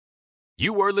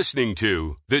You are listening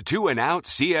to the Two and Out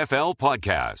CFL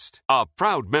podcast, a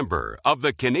proud member of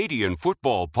the Canadian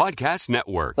Football Podcast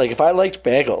Network. Like, if I liked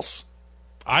bagels.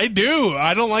 I do.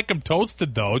 I don't like them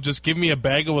toasted, though. Just give me a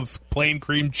bagel with plain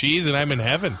cream cheese and I'm in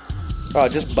heaven. Oh,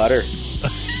 just butter.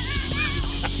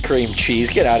 Cream cheese.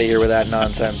 Get out of here with that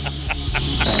nonsense.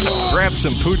 Grab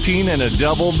some poutine and a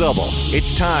double-double.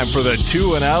 It's time for the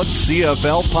Two and Out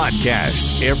CFL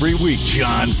podcast. Every week,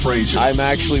 John Fraser. I'm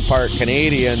actually part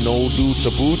Canadian, no doute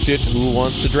about it. Who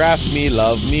wants to draft me?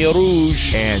 Love me a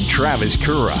rouge. And Travis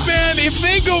Kura. Man, if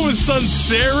they go with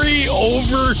Sunseri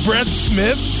over Brett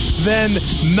Smith, then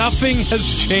nothing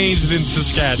has changed in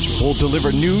Saskatchewan. We'll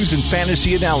deliver news and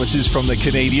fantasy analysis from the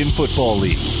Canadian Football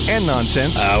League. And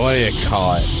nonsense. What do you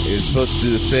call it? You're supposed to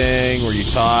do the thing where you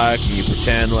talk and you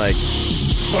pretend like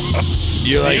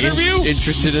you're like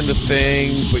interested in the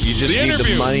thing, but you just need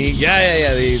the money.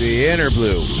 Yeah. The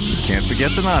interview. Can't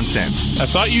forget the nonsense. I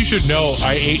thought you should know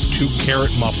I ate 2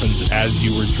 carrot muffins as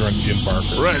you were drunk, Jim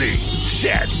Barker. Ready,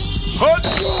 set,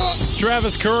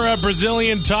 Travis Kura,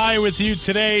 Brazilian Ty with you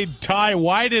today. Ty,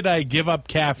 why did I give up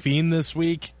caffeine this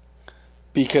week?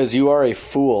 Because you are a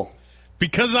fool.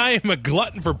 Because I am a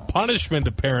glutton for punishment,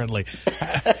 apparently.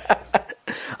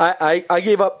 I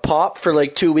gave up pop for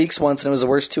like 2 weeks once, and it was the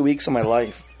worst 2 weeks of my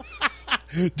life.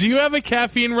 Do you have a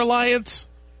caffeine reliance?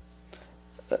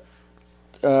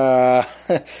 You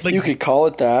could call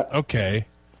it that. Okay.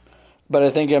 But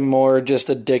I think I'm more just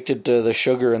addicted to the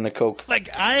sugar in the Coke. Like,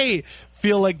 I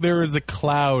feel like there is a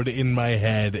cloud in my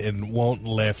head and won't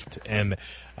lift, and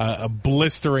a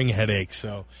blistering headache.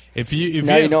 So if you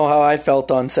know how I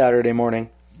felt on Saturday morning.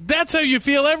 That's how you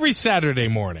feel every Saturday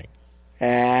morning.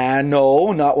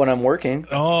 No, not when I'm working.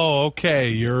 Oh, okay.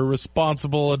 You're a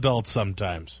responsible adult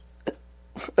sometimes.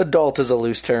 Adult is a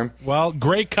loose term. Well,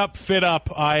 Grey Cup fit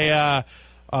up.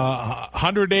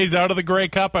 100 days out of the Grey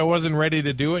Cup, I wasn't ready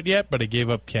to do it yet, but I gave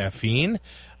up caffeine.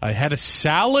 I had a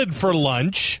salad for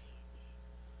lunch.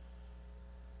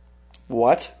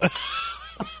 What?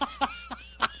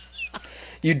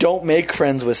 You don't make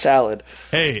friends with salad.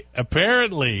 Hey,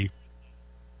 apparently,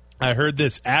 I heard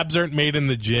this. Abs aren't made in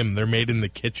the gym. They're made in the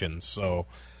kitchen. So,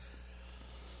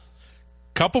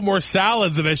 couple more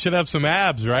salads and I should have some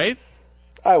abs, right?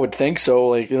 I would think so.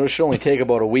 Like, it should only take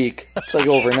about a week. It's like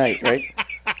overnight, right?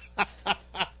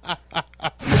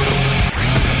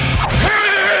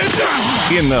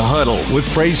 In the Huddle with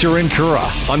Fraser and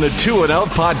Kura on the Two and Out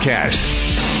podcast.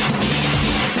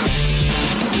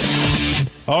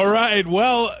 All right.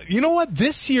 Well, you know what?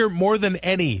 This year, more than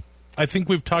any, I think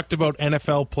we've talked about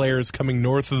NFL players coming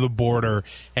north of the border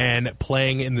and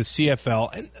playing in the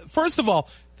CFL. And first of all,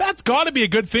 that's got to be a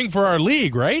good thing for our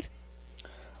league, right?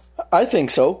 I think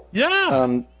so.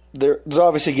 Yeah. There's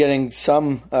obviously getting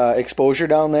some exposure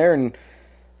down there, and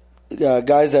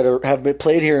guys that have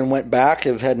played here and went back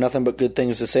have had nothing but good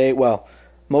things to say. Well,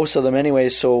 most of them anyway,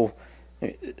 so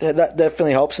that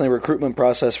definitely helps in the recruitment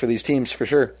process for these teams, for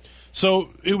sure. So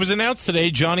it was announced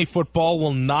today Johnny Football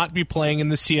will not be playing in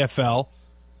the CFL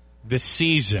this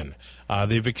season.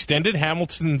 They've extended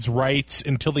Hamilton's rights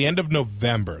until the end of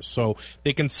November, so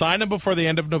they can sign him before the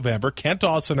end of November. Kent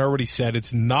Austin already said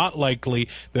it's not likely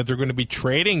that they're going to be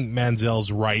trading Manziel's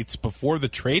rights before the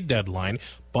trade deadline,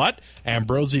 but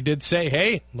Ambrosie did say,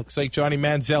 hey, looks like Johnny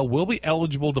Manziel will be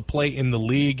eligible to play in the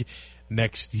league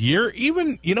next year.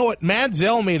 Even, you know what,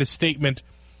 Manziel made a statement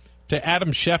to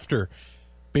Adam Schefter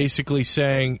basically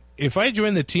saying, if I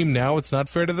join the team now, it's not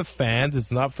fair to the fans,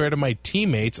 it's not fair to my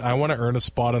teammates. I want to earn a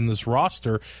spot on this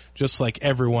roster just like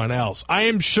everyone else. I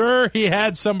am sure he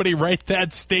had somebody write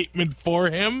that statement for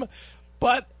him,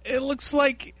 but it looks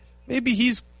like maybe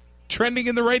he's trending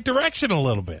in the right direction a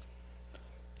little bit.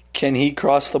 Can he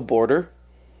cross the border?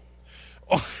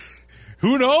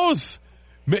 Who knows?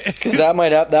 Because that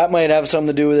might have something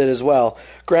to do with it as well.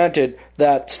 Granted,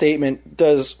 that statement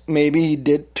maybe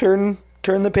did turn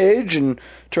the page and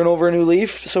turn over a new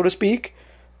leaf, so to speak.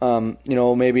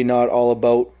 Maybe not all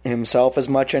about himself as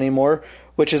much anymore,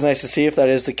 which is nice to see if that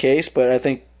is the case. But I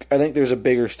think there's a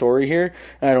bigger story here.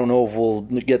 I don't know if we'll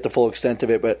get the full extent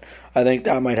of it, but I think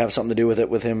that might have something to do with it,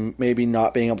 with him maybe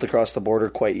not being able to cross the border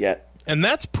quite yet. And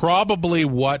that's probably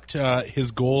what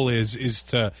his goal is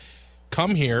to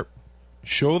come here,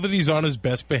 show that he's on his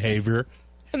best behavior,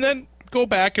 and then go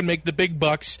back and make the big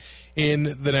bucks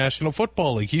in the National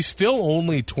Football League. He's still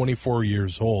only 24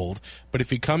 years old, but if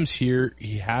he comes here,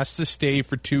 he has to stay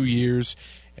for 2 years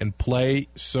and play.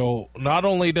 So not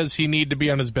only does he need to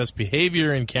be on his best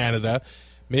behavior in Canada,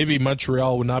 maybe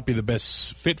Montreal would not be the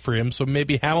best fit for him, so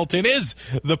maybe Hamilton is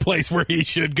the place where he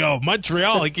should go.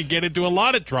 Montreal, he could get into a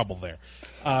lot of trouble there.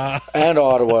 And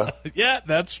Ottawa. Yeah,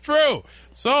 that's true.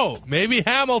 So maybe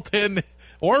Hamilton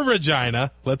or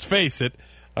Regina, let's face it,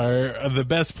 are the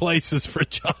best places for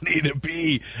Johnny to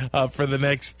be for the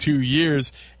next 2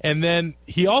 years. And then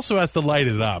he also has to light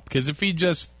it up, because if he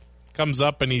just comes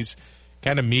up and he's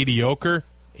kind of mediocre,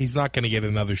 he's not going to get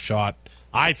another shot,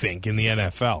 I think, in the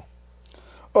NFL.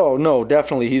 Oh, no,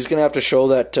 definitely. He's going to have to show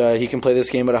that he can play this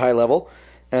game at a high level.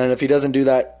 And if he doesn't do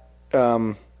that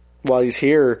while he's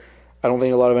here, I don't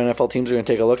think a lot of NFL teams are going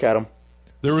to take a look at him.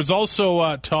 There was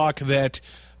also talk that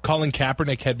Colin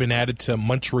Kaepernick had been added to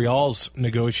Montreal's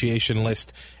negotiation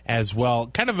list as well.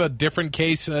 Kind of a different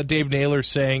case, Dave Naylor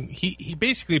saying he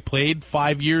basically played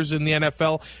 5 years in the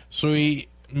NFL, so he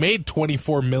made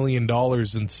 $24 million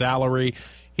in salary.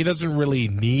 He doesn't really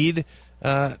need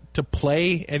to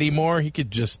play anymore. He could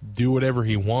just do whatever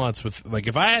he wants. Like,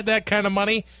 if I had that kind of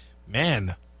money,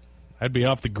 man, I'd be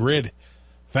off the grid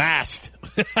fast.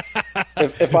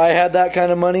 If I had that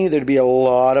kind of money, there'd be a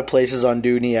lot of places on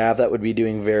Dewdney Ave that would be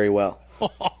doing very well.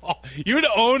 You would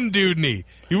own Dewdney.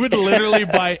 You would literally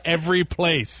buy every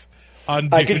place on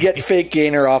Dewdney. I could get fake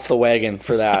Gainer off the wagon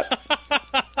for that.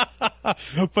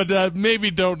 But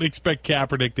maybe don't expect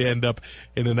Kaepernick to end up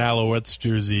in an Alouettes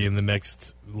jersey in the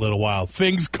next little while.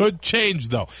 Things could change,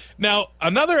 though. Now,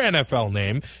 another NFL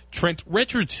name, Trent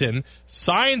Richardson,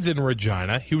 signs in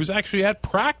Regina. He was actually at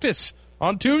practice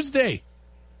on Tuesday.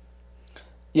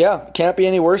 Yeah, can't be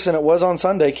any worse than it was on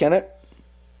Sunday, can it?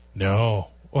 No.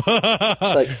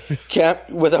 Without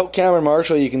Cameron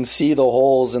Marshall, you can see the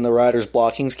holes in the Riders'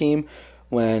 blocking scheme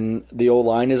when the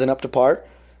O-line isn't up to par.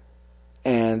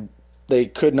 And they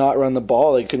could not run the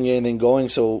ball. They couldn't get anything going.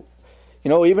 So,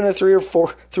 even a 3 or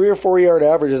 4 yard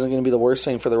average isn't going to be the worst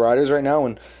thing for the Riders right now.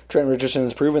 And Trent Richardson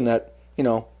has proven that,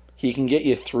 he can get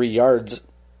you 3 yards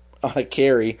on a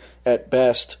carry at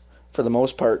best for the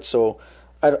most part. So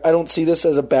I don't see this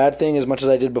as a bad thing as much as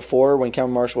I did before when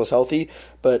Cameron Marshall was healthy.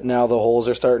 But now the holes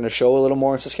are starting to show a little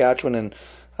more in Saskatchewan, and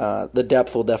the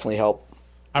depth will definitely help.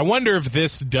 I wonder if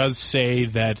this does say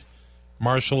that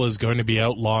Marshall is going to be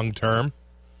out long term.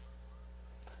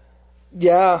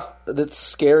 Yeah, it's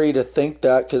scary to think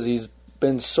that because he's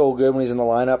been so good when he's in the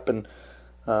lineup, and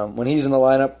when he's in the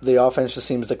lineup, the offense just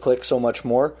seems to click so much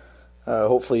more.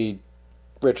 Hopefully,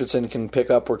 Richardson can pick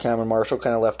up where Cameron Marshall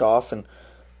kind of left off and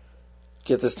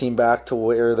get this team back to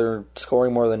where they're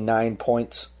scoring more than 9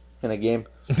 points in a game.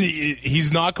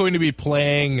 He's not going to be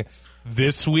playing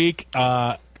this week.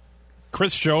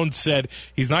 Chris Jones said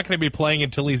he's not going to be playing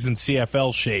until he's in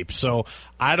CFL shape, so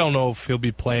I don't know if he'll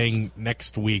be playing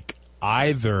next week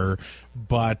either.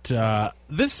 But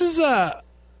this is a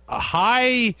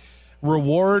high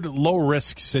reward, low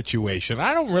risk situation.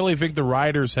 I don't really think the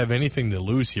Riders have anything to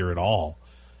lose here at all.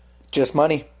 Just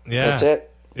money. Yeah, that's it.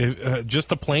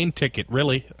 Just a plane ticket,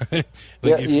 really.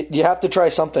 You have to try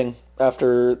something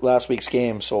after last week's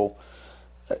game. So,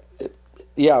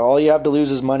 all you have to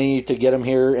lose is money to get him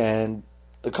here and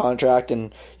the contract,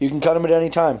 and you can cut him at any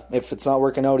time. If it's not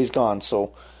working out, he's gone.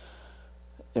 So,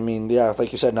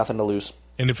 like you said, nothing to lose.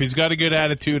 And if he's got a good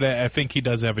attitude, I think he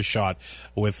does have a shot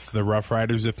with the Rough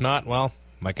Riders. If not, well,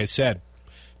 like I said,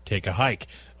 take a hike.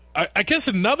 I guess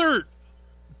another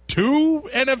 2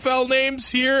 NFL names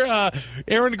here.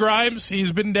 Aaron Grimes,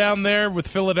 he's been down there with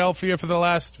Philadelphia for the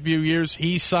last few years.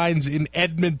 He signs in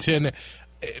Edmonton.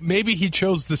 Maybe he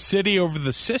chose the city over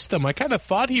the system. I kind of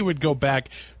thought he would go back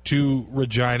to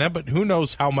Regina, but who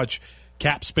knows how much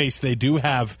cap space they do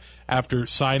have after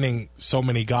signing so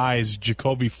many guys.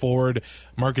 Jacoby Ford,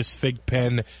 Marcus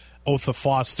Thigpen, Otha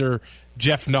Foster,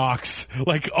 Jeff Knox.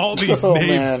 Like, all these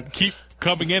names keep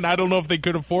coming in. I don't know if they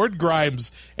could afford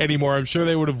Grimes anymore. I'm sure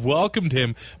they would have welcomed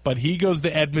him, but he goes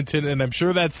to Edmonton, and I'm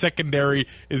sure that secondary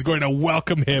is going to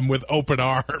welcome him with open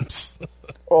arms.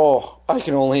 Oh, I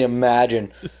can only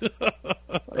imagine.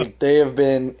 It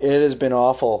has been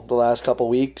awful the last couple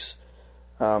weeks,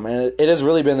 and it has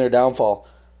really been their downfall.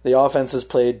 The offense has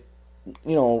played,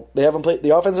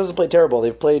 the offense hasn't played terrible.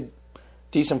 They've played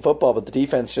decent football, but the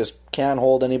defense just can't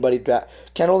hold anybody back.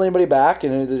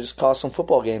 And it just cost them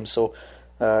football games. So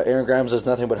Aaron Grimes does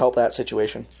nothing but help that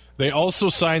situation. They also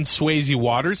signed Swayze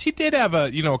Waters. He did have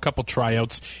a couple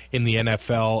tryouts in the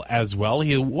NFL as well.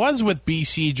 He was with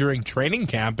BC during training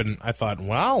camp, and I thought,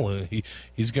 well,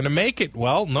 he's going to make it.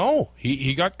 Well, no,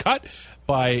 he got cut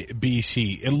by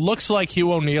BC. It looks like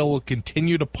Hugh O'Neill will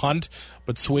continue to punt,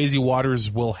 but Swayze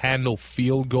Waters will handle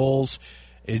field goals.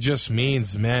 It just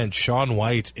means, man, Sean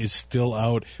White is still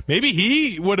out. Maybe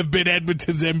he would have been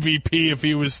Edmonton's MVP if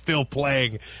he was still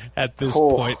playing at this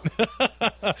point.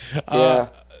 Yeah.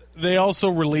 They also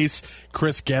release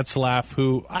Chris Getzlaff,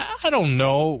 who I don't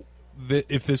know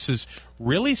if this is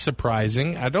really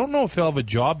surprising. I don't know if he'll have a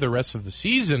job the rest of the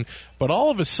season, but all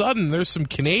of a sudden there's some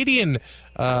Canadian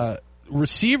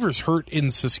receivers hurt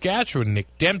in Saskatchewan.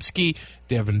 Nick Dembski,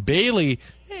 Devin Bailey.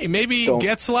 Hey, maybe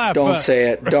Getzlaf. Don't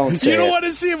say it. Don't say it. You don't want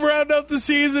to see him round up the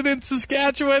season in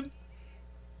Saskatchewan?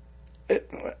 I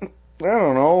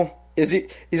don't know. Is he?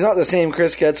 He's not the same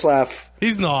Chris Getzlaf.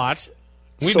 He's not.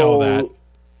 We know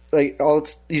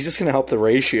that. He's just going to help the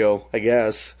ratio, I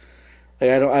guess.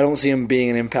 I don't see him being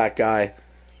an impact guy.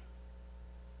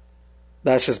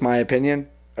 That's just my opinion.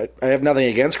 I have nothing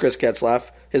against Chris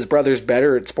Getzlaf. His brother's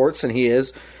better at sports than he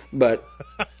is, but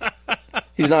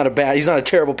he's not a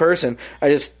terrible person.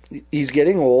 He's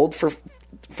getting old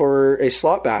for a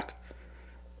slot back.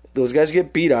 Those guys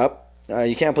get beat up.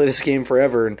 You can't play this game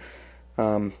forever,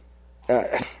 and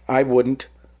I wouldn't,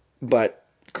 but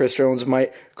Chris Jones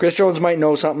might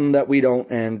know something that we don't,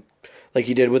 and like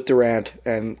he did with Durant,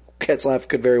 and Getzlaf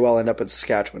could very well end up in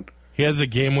Saskatchewan. He has a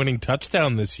game-winning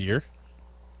touchdown this year.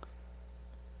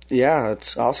 Yeah,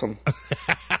 it's awesome.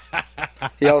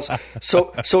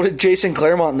 So did Jason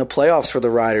Claremont in the playoffs for the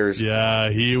Riders. Yeah,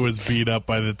 he was beat up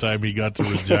by the time he got to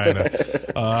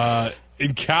Regina.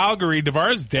 In Calgary,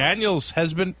 Tavares Daniels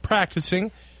has been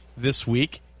practicing this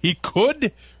week. He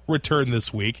could return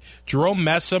this week. Jerome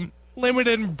Messam,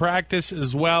 limited in practice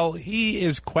as well. He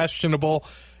is questionable.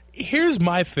 Here's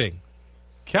my thing.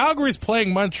 Calgary's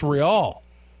playing Montreal.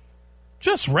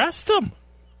 Just rest them.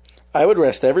 I would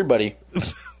rest everybody.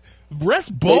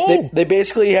 Rest Bo. They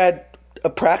basically had a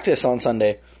practice on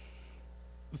Sunday.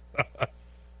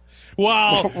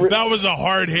 Wow, that was a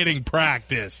hard-hitting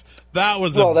practice. That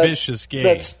was a vicious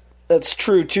game. That's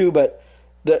true, too, but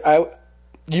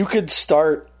you could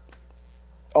start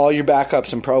all your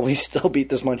backups and probably still beat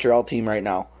this Montreal team right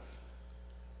now.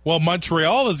 Well,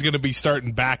 Montreal is going to be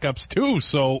starting backups, too,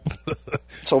 so...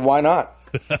 So why not?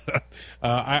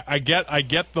 I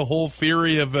get the whole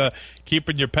theory of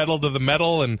keeping your pedal to the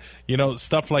metal and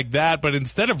stuff like that, but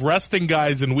instead of resting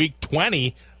guys in week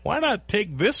 20, why not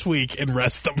take this week and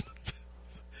rest them?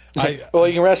 Well,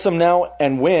 you can rest them now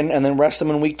and win, and then rest them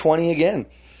in week 20 again.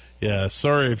 Yeah,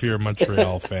 sorry if you're a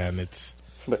Montreal fan.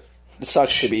 But it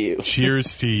sucks to be you.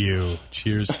 Cheers to you.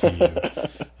 Cheers to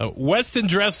you. Weston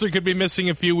Dressler could be missing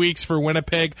a few weeks for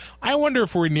Winnipeg. I wonder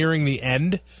if we're nearing the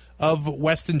end of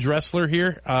Weston Dressler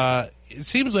here. It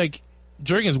seems like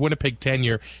during his Winnipeg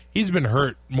tenure, he's been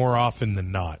hurt more often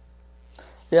than not.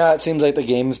 Yeah, it seems like the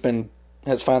game's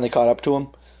has finally caught up to him.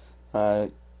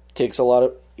 He makes a lot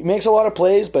of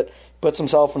plays, but puts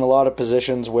himself in a lot of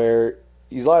positions where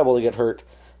he's liable to get hurt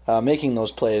making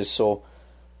those plays. So,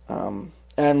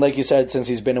 and like you said, since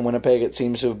he's been in Winnipeg, it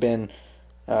seems to have been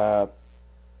the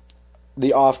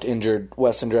oft-injured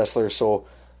Weston Dressler. So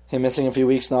him missing a few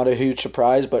weeks, not a huge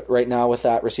surprise, but right now with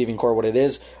that receiving core what it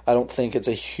is, I don't think it's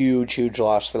a huge, huge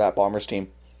loss for that Bombers team.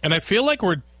 And I feel like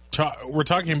we're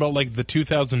talking about like the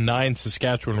 2009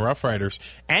 Saskatchewan Roughriders.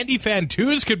 Andy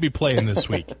Fantuz could be playing this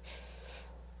week.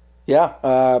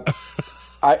 Yeah.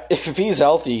 If he's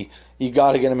healthy, you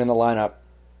got to get him in the lineup.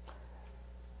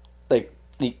 Like,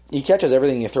 he catches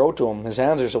everything you throw to him. His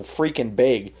hands are so freaking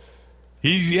big.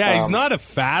 He's not a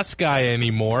fast guy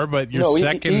anymore, but you're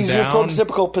second he's down. He's your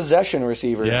prototypical possession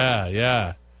receiver.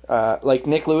 Yeah. Like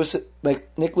Nick Lewis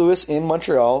in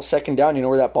Montreal, second down, you know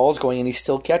where that ball's going, and he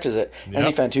still catches it. Yep.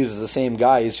 Andy Fantuz is the same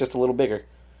guy. He's just a little bigger.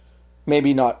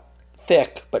 Maybe not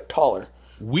thick, but taller.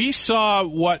 We saw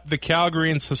what the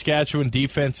Calgary and Saskatchewan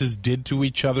defenses did to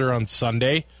each other on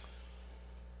Sunday.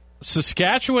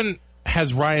 Saskatchewan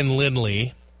has Ryan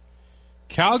Lindley.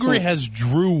 Calgary has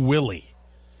Drew Willie.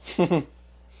 And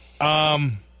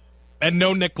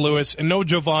no Nick Lewis, and no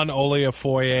Jovan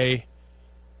Oleafoye.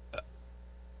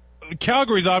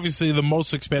 Calgary's obviously the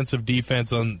most expensive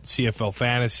defense on CFL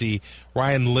Fantasy.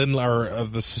 Ryan Lindley, or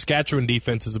the Saskatchewan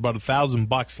defense, is about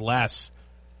 $1,000 less.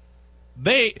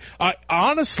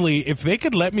 Honestly, if they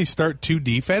could let me start two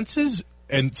defenses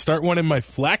and start one in my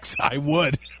flex, I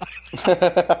would.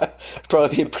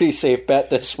 Probably be a pretty safe bet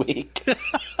this week.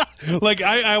 Like,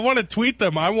 I want to tweet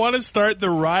them. I want to start the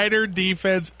Rider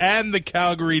defense and the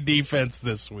Calgary defense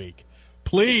this week.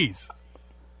 Please.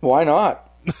 Why not?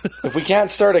 If we can't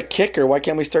start a kicker, why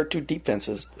can't we start two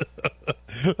defenses?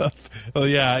 Well,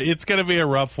 yeah, it's going to be a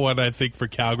rough one, I think, for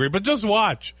Calgary. But just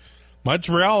watch.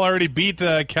 Montreal already beat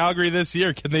Calgary this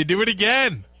year. Can they do it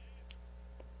again?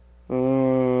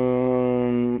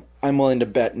 I'm willing to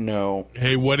bet no.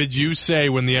 Hey, what did you say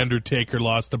when The Undertaker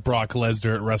lost to Brock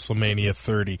Lesnar at WrestleMania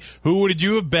 30? Who would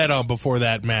you have bet on before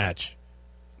that match?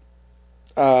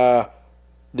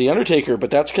 The Undertaker,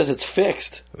 but that's because it's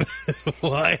fixed.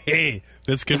 Well, hey,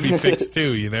 this could be fixed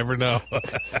too. You never know.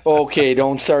 Okay,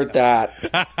 don't start that.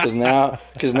 Because now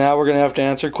we're going to have to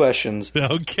answer questions.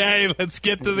 Okay, let's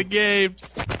get to the games.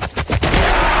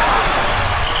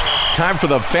 Time for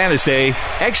the Fantasy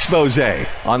Expose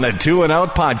on the 2 and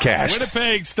Out podcast.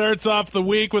 Winnipeg starts off the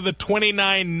week with a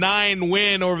 29-9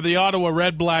 win over the Ottawa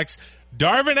Redblacks.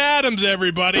 Darvin Adams,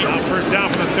 everybody. Alford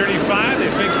down from the 35.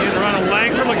 They fake the in run on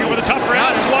Langford, looking for the top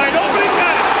route. It's wide open. He's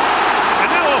got it.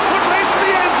 And now a foot race to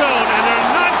the end zone, and they're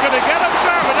not going to get him.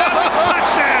 Darvin Adams,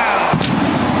 touchdown.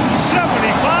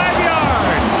 75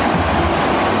 yards.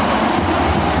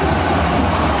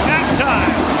 Nap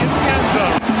time in the end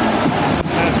zone.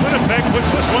 As Winnipeg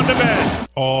puts this one to bed.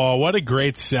 Oh, what a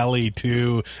great celly,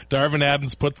 too. Darvin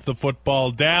Adams puts the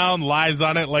football down, lies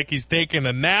on it like he's taking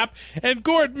a nap, and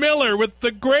Gord Miller with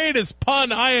the greatest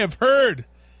pun I have heard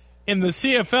in the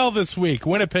CFL this week.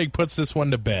 Winnipeg puts this one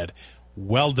to bed.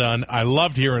 Well done. I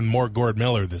loved hearing more Gord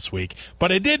Miller this week, but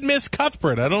I did miss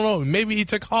Cuthbert. I don't know. Maybe he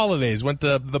took holidays, went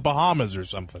to the Bahamas or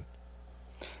something.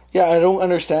 Yeah, I don't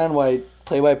understand why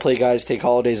play-by-play guys take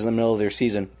holidays in the middle of their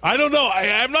season. I don't know.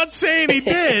 I'm not saying he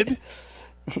did.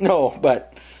 No,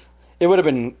 but it would have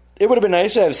been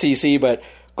nice to have CC, but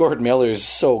Gord Miller's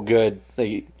so good.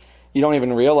 Like, you don't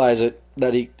even realize it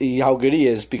that he how good he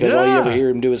is because all you ever hear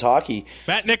him do is hockey.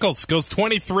 Matt Nichols goes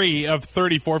 23 of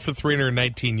 34 for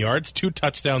 319 yards, 2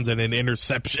 touchdowns and an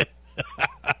interception.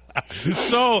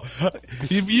 So,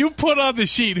 if you put on the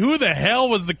sheet, who the hell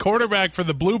was the quarterback for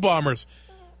the Blue Bombers?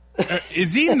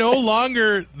 Is he no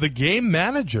longer the game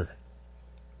manager?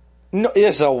 No,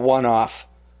 it's a one-off.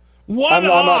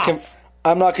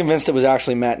 I'm not convinced it was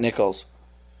actually Matt Nichols.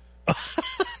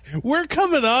 We're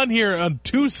coming on here on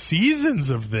 2 seasons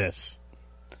of this.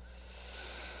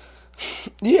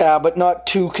 Yeah, but not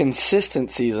 2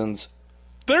 consistent seasons.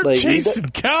 They're chasing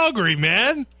Calgary,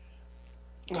 man.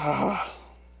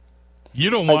 You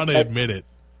don't want to admit it.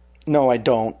 No, I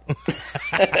don't.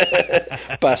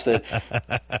 Busted.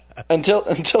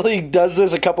 Until he does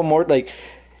this a couple more, like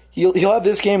he'll have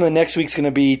this game, and the next week's going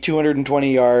to be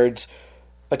 220 yards,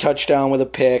 a touchdown with a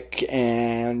pick,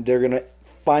 and they're going to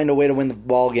find a way to win the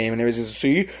ball game. And everybody's just,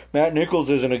 see, Matt Nichols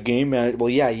isn't a game manager. Well,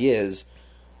 yeah, he is.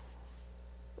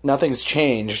 Nothing's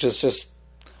changed. It's just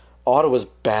Ottawa's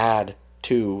bad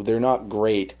too. They're not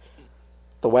great.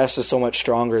 The West is so much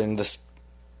stronger, and this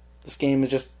game has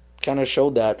just kind of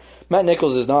showed that. Matt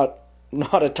Nichols is not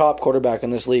a top quarterback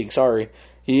in this league. Sorry.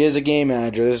 He is a game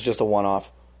manager. This is just a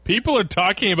one-off. People are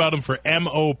talking about him for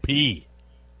MOP.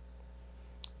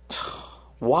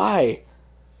 Why?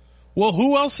 Well,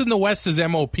 who else in the West is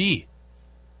MOP?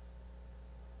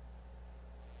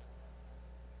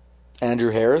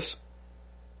 Andrew Harris?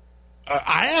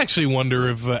 I actually wonder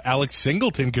if Alex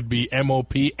Singleton could be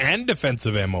MOP and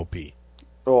defensive MOP.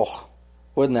 Oh,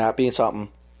 wouldn't that be something?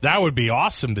 That would be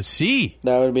awesome to see.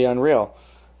 That would be unreal.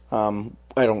 I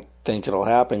don't think it'll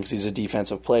happen because he's a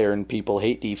defensive player and people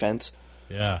hate defense.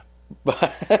 Yeah.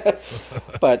 But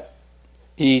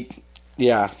he's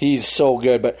so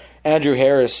good. But Andrew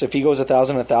Harris, if he goes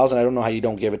 1,000, I don't know how you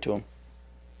don't give it to him.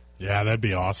 Yeah, that'd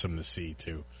be awesome to see,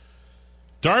 too.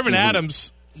 Darvin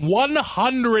Adams,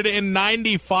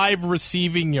 195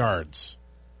 receiving yards.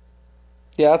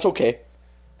 Yeah, that's okay.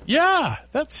 Yeah,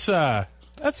 that's a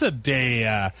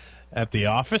day at the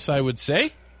office, I would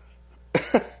say.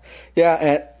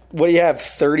 Yeah, what do you have,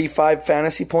 35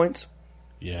 fantasy points?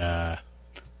 Yeah.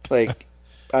 Like,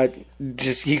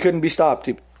 he couldn't be stopped.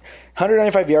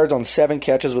 195 yards on 7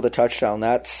 catches with a touchdown.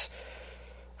 That's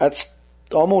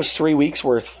almost 3 weeks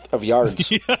worth of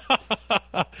yards.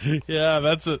 Yeah,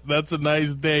 that's a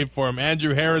nice day for him.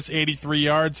 Andrew Harris, 83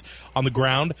 yards on the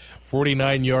ground,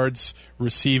 49 yards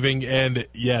receiving, and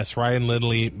yes, Ryan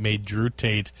Lindley made Drew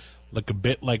Tate look a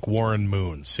bit like Warren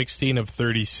Moon. 16 of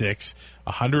 36,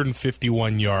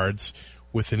 151 yards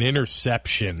with an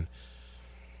interception.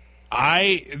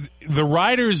 The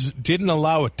Riders didn't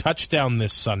allow a touchdown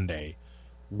this Sunday.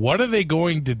 What are they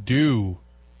going to do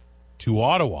to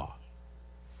Ottawa?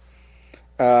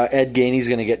 Ed Gainey's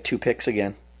going to get 2 picks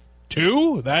again.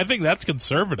 2? I think that's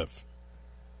conservative.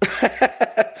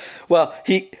 Well,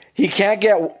 he can't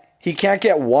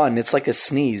get 1. It's like a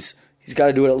sneeze. He's got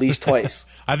to do it at least twice.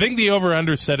 I think the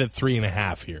over/under set at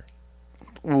 3.5 here.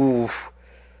 Oof.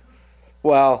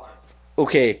 Well,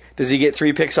 okay. Does he get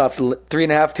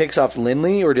 3.5 picks off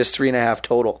Lindley, or just 3.5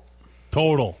 total?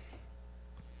 Total.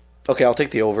 Okay, I'll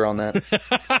take the over on that.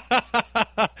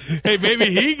 Hey, maybe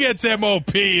he gets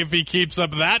MOP if he keeps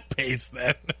up that pace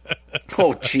then.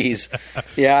 Oh, jeez.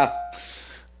 Yeah.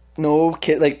 No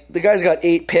kid. Like, the guy's got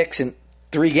 8 picks in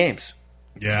 3 games.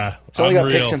 Yeah, He's only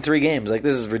got picks in 3 games. Like,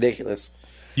 this is ridiculous.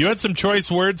 You had some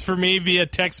choice words for me via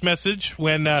text message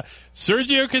when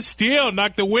Sergio Castillo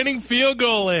knocked the winning field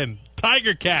goal in.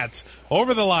 Tiger Cats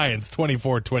over the Lions,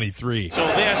 24-23. So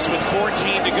this with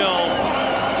 14 to go.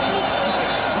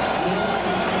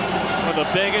 One of the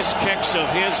biggest kicks of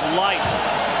his life.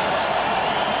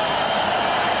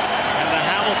 And the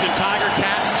Hamilton Tiger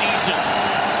Cats season.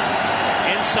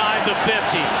 Inside the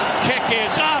 50. Kick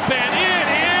is up and it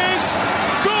is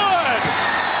good.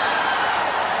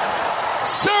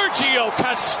 Sergio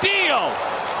Castillo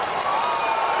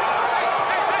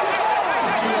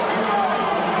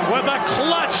with a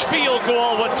clutch field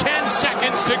goal with 10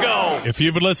 seconds to go. If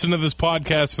you've listened to this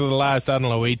podcast for the last,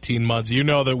 18 months, you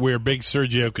know that we're big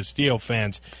Sergio Castillo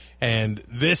fans. And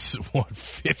this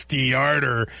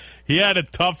 50-yarder, he had a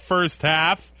tough first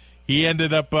half. He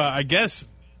ended up,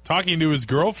 talking to his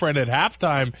girlfriend at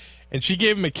halftime, and she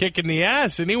gave him a kick in the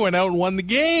ass, and he went out and won the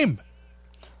game.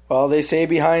 Well, they say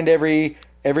behind every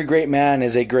great man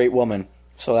is a great woman.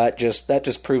 So that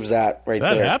just proves that right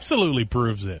there. That absolutely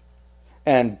proves it.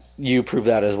 And you prove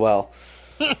that as well.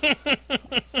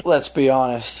 Let's be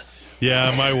honest.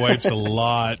 Yeah, my wife's a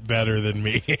lot better than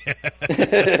me.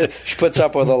 She puts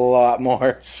up with a lot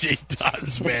more. She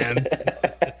does, man.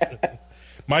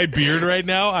 My beard right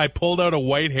now, I pulled out a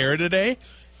white hair today.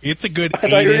 It's a good 8 inches.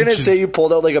 I thought you were going to say you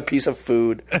pulled out like a piece of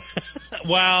food.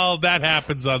 Well, that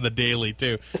happens on the daily,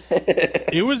 too.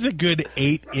 It was a good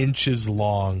 8 inches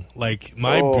long. Like,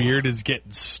 my beard is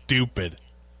getting stupid.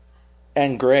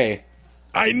 And gray.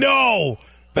 I know!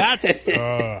 That's...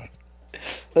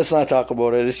 Let's not talk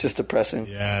about it. It's just depressing.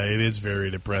 Yeah, it is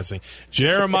very depressing.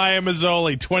 Jeremiah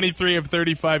Mazzoli, 23 of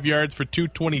 35 yards for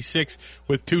 226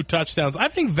 with 2 touchdowns. I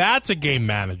think that's a game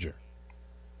manager.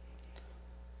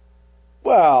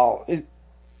 Well,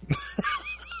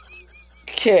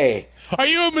 okay. Are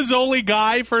you a Mazzoli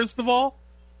guy, first of all?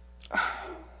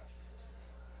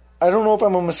 I don't know if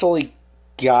I'm a Mazzoli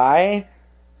guy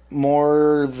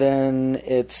more than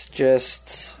it's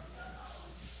just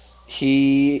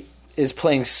he is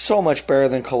playing so much better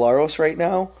than Collaros right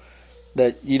now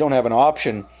that you don't have an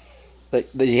option that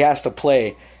he has to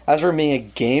play. As for being a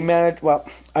game manager, well,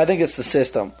 I think it's the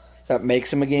system that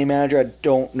makes him a game manager. I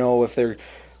don't know if they're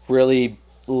really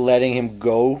letting him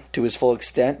go to his full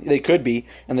extent. They could be,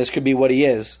 and this could be what he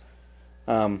is.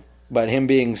 But him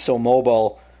being so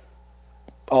mobile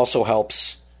also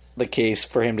helps the case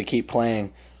for him to keep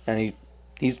playing. And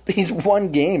he's won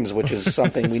games, which is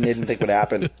something we didn't think would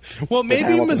happen. Well,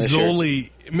 maybe Mazzoli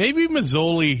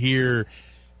here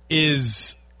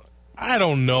is, I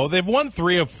don't know. They've won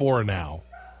 3 of 4 now.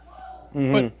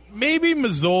 Mm-hmm. But maybe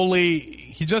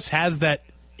Mazzoli, he just has that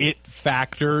it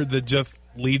factor that just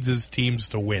leads his teams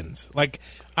to wins. Like,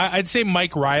 I'd say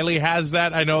Mike Riley has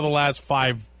that. I know the last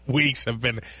 5 weeks have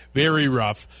been very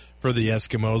rough for the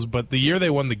Eskimos, but the year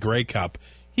they won the Grey Cup,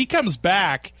 he comes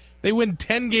back, they win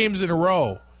 10 games in a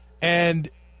row, and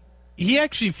he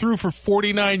actually threw for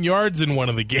 49 yards in one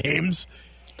of the games,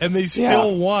 and they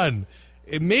still won.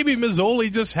 And maybe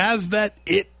Mazzoli just has that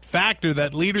it factor,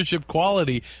 that leadership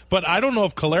quality, but I don't know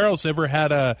if Collaros ever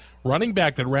had a running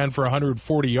back that ran for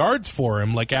 140 yards for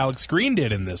him like Alex Green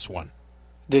did in this one.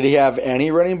 Did he have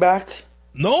any running back?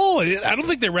 No, I don't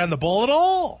think they ran the ball at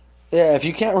all. Yeah, if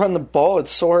you can't run the ball,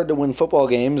 it's so hard to win football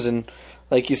games, and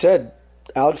like you said,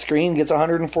 Alex Green gets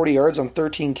 140 yards on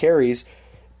 13 carries.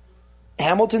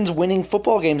 Hamilton's winning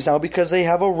football games now because they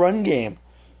have a run game.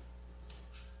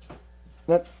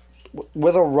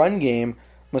 With a run game,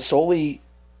 Mazzoli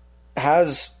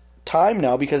has time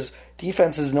now because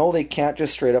defenses know they can't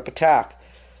just straight up attack.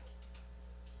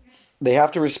 They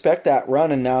have to respect that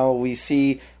run, and now we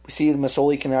see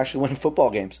Mazzoli can actually win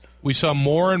football games. We saw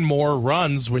more and more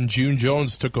runs when June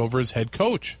Jones took over as head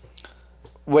coach.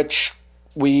 Which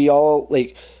we all,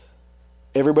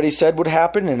 everybody said would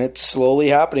happen, and it's slowly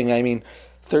happening. I mean,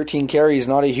 13 carries,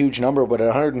 not a huge number, but at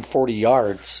 140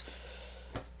 yards,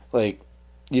 you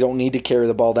don't need to carry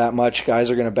the ball that much.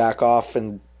 Guys are going to back off,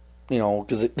 and,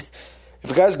 because if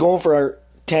a guy's going for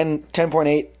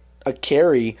 10.8 a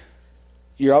carry,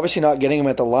 you're obviously not getting him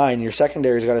at the line. Your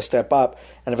secondary's got to step up,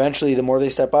 and eventually, the more they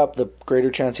step up, the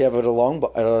greater chance you have at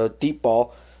a deep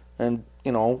ball, and,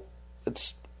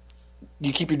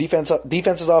 you keep your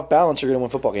defenses off balance, you're going to win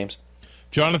football games.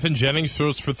 Jonathan Jennings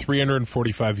throws for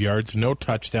 345 yards, no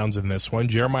touchdowns in this one.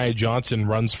 Jeremiah Johnson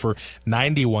runs for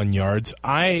 91 yards.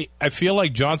 I feel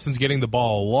like Johnson's getting the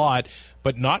ball a lot,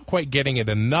 but not quite getting it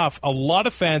enough. A lot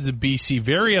of fans in BC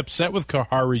very upset with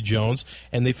Kahari Jones,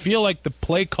 and they feel like the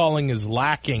play calling is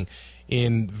lacking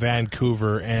in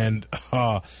Vancouver, and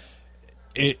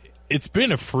it's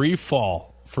been a free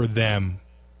fall for them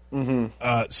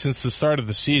since the start of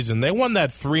the season. They won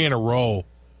that 3 in a row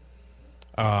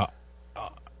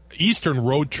Eastern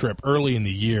road trip early in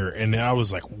the year, and I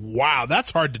was like, wow,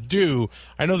 that's hard to do.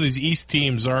 I know these East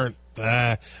teams aren't,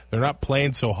 they're not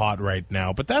playing so hot right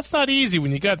now, but that's not easy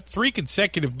when you got 3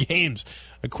 consecutive games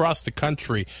across the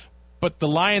country. But the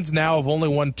Lions now have only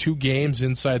won 2 games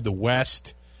inside the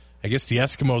West. I guess the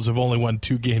Eskimos have only won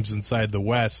 2 games inside the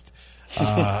West.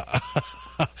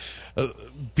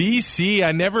 BC,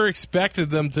 I never expected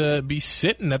them to be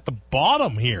sitting at the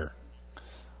bottom here.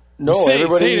 No,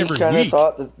 everybody kind of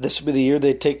thought that this would be the year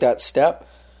they'd take that step.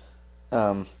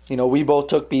 We both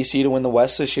took BC to win the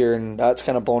West this year, and that's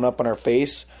kind of blown up in our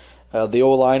face. The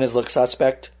O-line has looked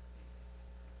suspect.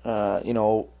 You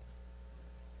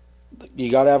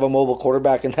got to have a mobile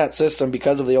quarterback in that system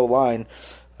because of the O-line.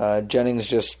 Jennings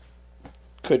just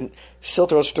couldn't. Still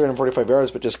throws for 345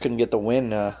 yards, but just couldn't get the win.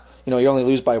 You only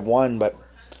lose by 1, but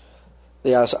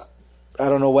yeah, so I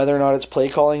don't know whether or not it's play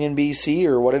calling in BC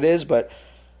or what it is, but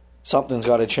something's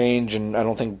got to change, and I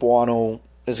don't think Bono's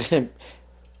not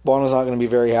going to be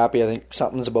very happy. I think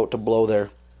something's about to blow there.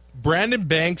 Brandon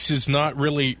Banks is not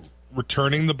really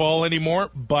returning the ball anymore,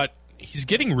 but he's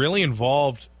getting really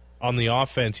involved on the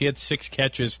offense. He had 6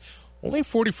 catches, only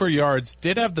 44 yards,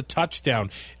 did have the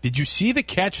touchdown. Did you see the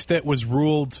catch that was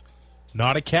ruled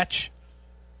not a catch?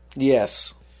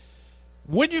 Yes.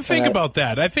 What do you think about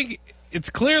that? I think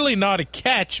it's clearly not a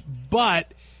catch,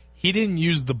 but he didn't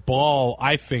use the ball,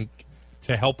 I think,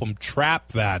 to help him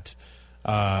trap that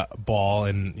ball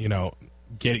and,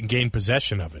 gain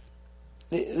possession of it.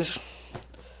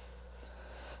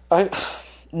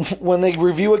 When they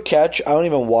review a catch, I don't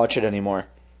even watch it anymore.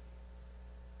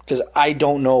 Because I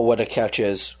don't know what a catch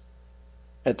is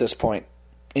at this point.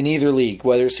 In either league,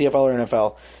 whether it's CFL or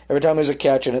NFL. Every time there's a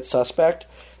catch and it's suspect,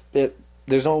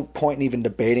 there's no point in even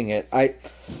debating it.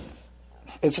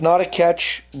 It's not a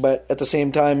catch, but at the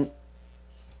same time,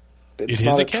 it's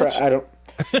not a catch. I don't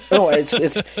know.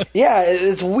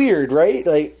 It's weird, right?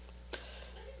 Like,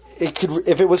 it could,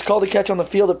 if it was called a catch on the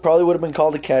field, it probably would have been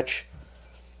called a catch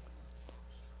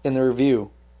in the review.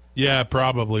 Yeah,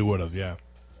 probably would have. Yeah.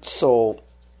 So,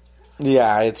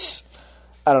 yeah, I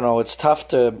don't know. It's tough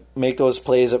to make those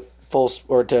plays at full,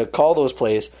 or to call those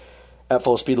plays at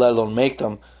full speed, let alone make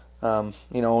them. And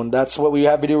that's what we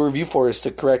have video review for, is to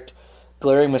correct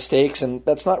glaring mistakes, and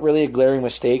that's not really a glaring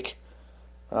mistake.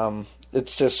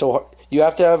 It's just so hard. You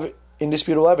have to have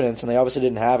indisputable evidence, and they obviously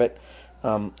didn't have it.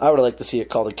 I would have liked to see it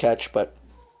called a catch, but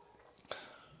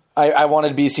I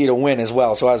wanted BC to win as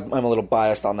well, so I'm a little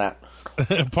biased on that.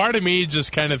 Part of me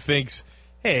just kind of thinks,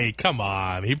 hey, come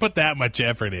on, he put that much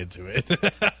effort into it.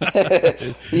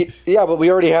 Yeah, but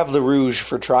we already have the rouge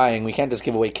for trying. We can't just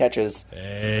give away catches.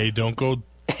 Hey, don't go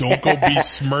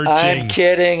besmirching. I'm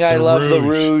kidding. I love the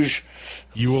rouge.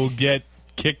 You will get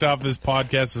kicked off this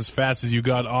podcast as fast as you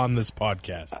got on this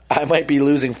podcast. I might be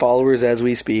losing followers as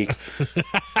we speak.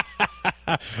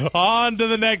 On to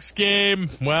the next game.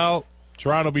 Well,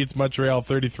 Toronto beats Montreal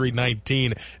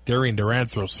 33-19. Darian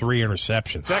Durant throws 3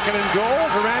 interceptions. 2nd and goal.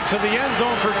 Durant to the end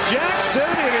zone for Jackson.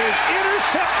 It is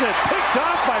intercepted. Picked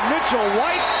off by Mitchell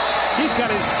White. He's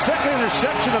got his 2nd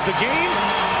interception of the game.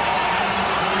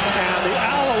 And the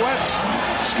Alouettes'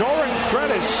 scoring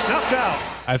threat is snuffed out.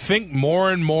 I think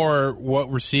more and more what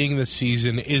we're seeing this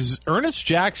season is Ernest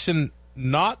Jackson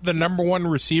not the number 1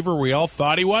 receiver we all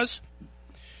thought he was.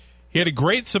 He had a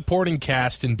great supporting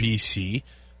cast in BC.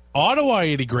 Ottawa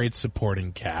had a great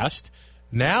supporting cast.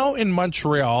 Now in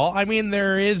Montreal,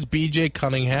 there is B.J.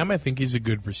 Cunningham. I think he's a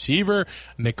good receiver.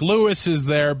 Nick Lewis is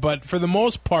there. But for the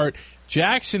most part,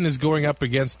 Jackson is going up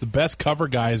against the best cover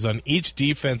guys on each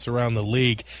defense around the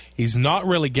league. He's not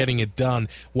really getting it done.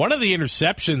 One of the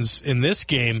interceptions in this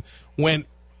game, when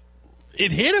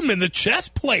it hit him in the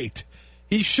chest plate.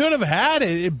 He should have had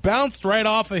it. It bounced right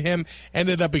off of him,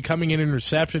 ended up becoming an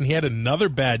interception. He had another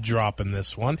bad drop in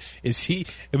this one. He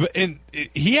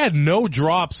had no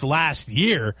drops last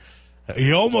year.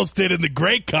 He almost did in the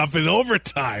Grey Cup in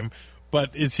overtime.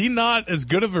 But is he not as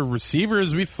good of a receiver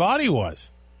as we thought he was?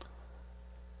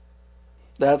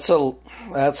 That's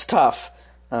tough.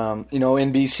 In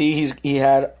BC, he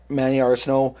had Manny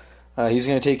Arsenault. He's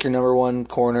going to take your number 1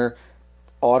 corner.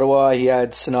 Ottawa, he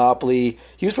had Sinopoli.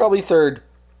 He was probably 3rd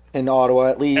in Ottawa,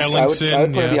 at least. Ellingson, I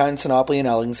would put him behind Sinopoli and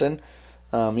Ellingson.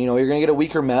 You're going to get a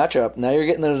weaker matchup. Now you're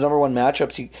getting those number 1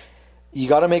 matchups. You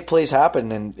got to make plays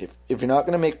happen, and if you're not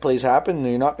going to make plays happen,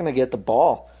 you're not going to get the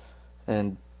ball.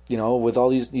 And with all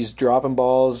these dropping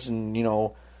balls, and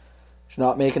he's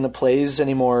not making the plays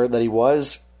anymore that he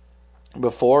was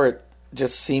before. It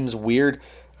just seems weird.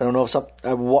 I don't know if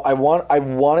I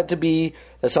want it to be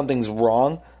that something's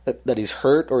wrong. that he's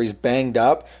hurt or he's banged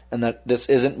up, and that this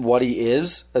isn't what he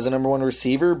is as a number one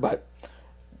receiver, but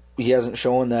he hasn't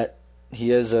shown that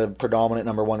he is a predominant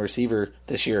number one receiver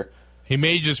this year. He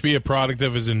may just be a product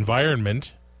of his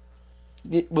environment.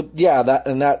 Yeah,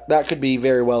 that could be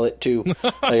very well it too.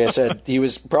 Like I said, he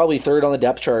was probably third on the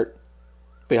depth chart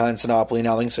behind Sinopoli and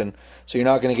Ellingson, so you're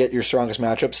not going to get your strongest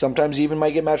matchups. Sometimes you even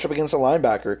might get matched up against a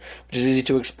linebacker, which is easy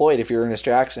to exploit if you're Ernest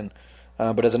Jackson.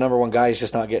 But as a number one guy, he's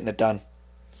just not getting it done.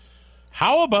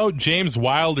 How about James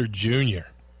Wilder Jr.?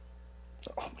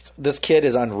 Oh my God. This kid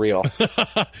is unreal.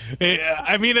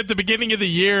 I mean, at the beginning of the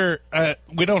year,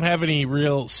 we don't have any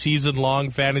real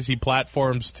season-long fantasy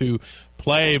platforms to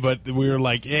play, but we were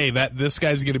like, hey, this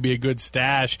guy's going to be a good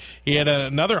stash. He had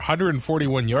another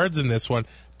 141 yards in this one,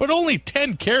 but only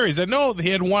 10 carries. I know he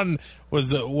had one, an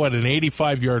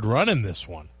 85-yard run in this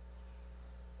one.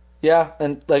 Yeah,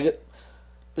 and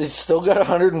he's still got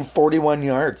 141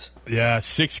 yards. Yeah,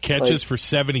 6 catches for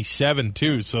 77,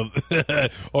 too, so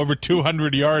over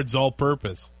 200 yards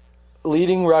all-purpose.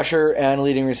 Leading rusher and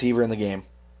leading receiver in the game.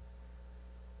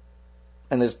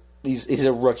 And he's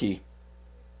a rookie.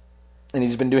 And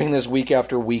he's been doing this week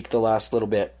after week the last little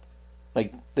bit.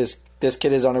 Like, this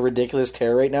kid is on a ridiculous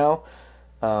tear right now.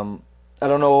 I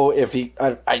don't know if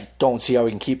I don't see how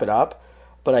he can keep it up,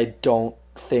 but I don't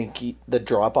think the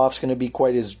drop-off's going to be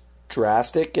quite as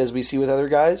drastic as we see with other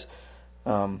guys.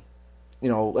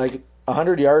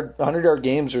 100-yard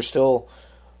games are still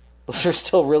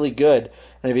really good,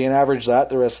 and if you can average that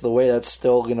the rest of the way, that's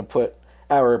still going to put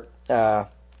our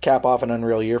cap off an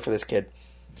unreal year for this kid.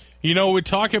 You know, we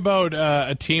talk about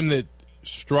a team that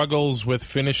struggles with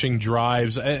finishing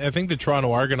drives. I think the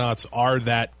Toronto Argonauts are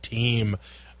that team.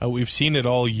 We've seen it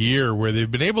all year where they've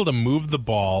been able to move the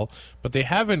ball, but they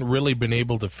haven't really been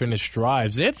able to finish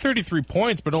drives. They had 33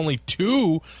 points, but only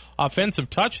 2 offensive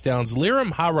touchdowns.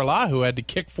 Liram Haralahu had to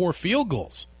kick 4 field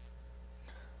goals.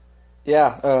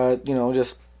 Yeah,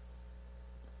 just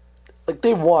like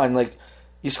they won. Like,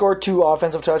 you scored 2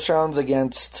 offensive touchdowns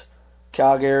against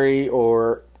Calgary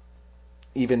or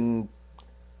even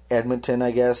Edmonton,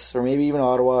 I guess, or maybe even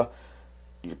Ottawa.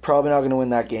 You're probably not going to win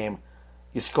that game.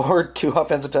 You scored 2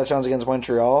 offensive touchdowns against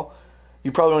Montreal.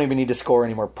 You probably don't even need to score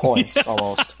any more points,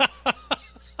 almost.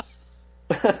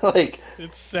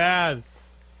 It's sad.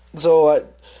 So,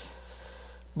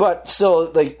 but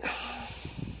still, like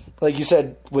you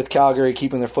said, with Calgary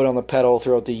keeping their foot on the pedal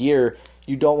throughout the year,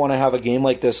 you don't want to have a game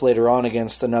like this later on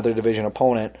against another division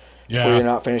opponent where you're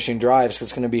not finishing drives, because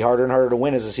it's going to be harder and harder to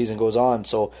win as the season goes on.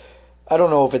 So, I don't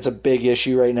know if it's a big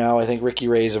issue right now. I think Ricky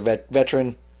Ray's a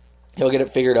veteran. He'll get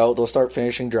it figured out. They'll start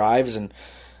finishing drives, and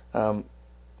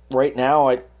right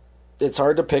now, it's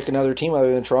hard to pick another team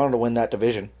other than Toronto to win that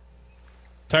division.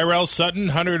 Tyrell Sutton,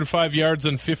 105 yards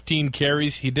on 15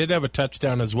 carries. He did have a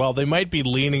touchdown as well. They might be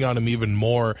leaning on him even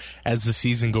more as the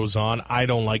season goes on. I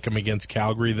don't like him against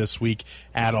Calgary this week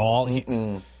at all.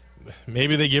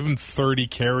 Maybe they give him 30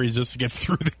 carries just to get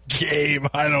through the game.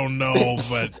 I don't know,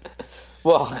 but...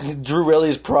 Well, Drew Willie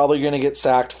is probably going to get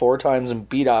sacked 4 times and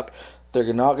beat up.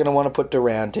 They're not going to want to put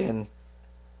Durant in,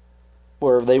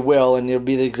 or they will, and it'll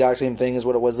be the exact same thing as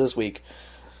what it was this week.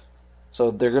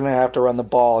 So they're going to have to run the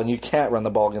ball, and you can't run the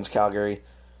ball against Calgary.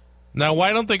 Now,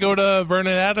 why don't they go to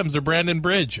Vernon Adams or Brandon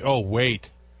Bridge? Oh,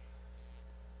 wait.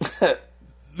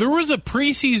 There was a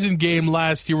preseason game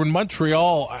last year when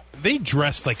Montreal, they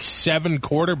dressed like 7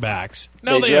 quarterbacks.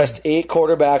 Now they dressed 8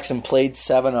 quarterbacks and played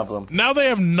 7 of them. Now they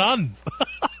have none.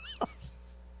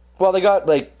 Well, they got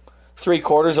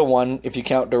 3/4 of one if you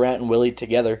count Durant and Willie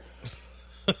together.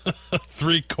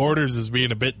 3/4 is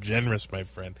being a bit generous, my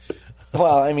friend.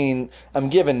 Well, I mean, I'm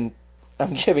giving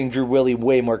Drew Willie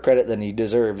way more credit than he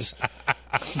deserves.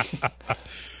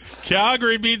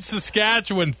 Calgary beats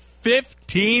Saskatchewan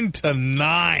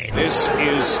 15-9. This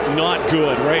is not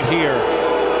good right here.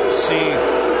 See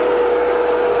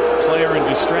player in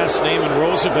distress, Naaman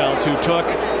Roosevelt, who took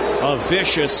a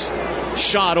vicious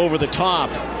shot over the top.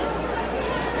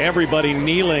 Everybody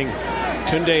kneeling.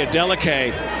 Tunde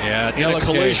Adeleke in a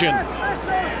collision.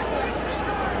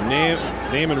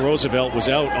 Naaman Roosevelt was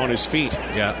out on his feet.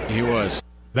 Yeah, he was.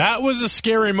 That was a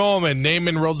scary moment.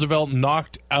 Naaman Roosevelt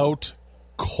knocked out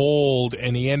cold,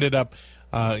 and he ended up,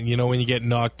 when you get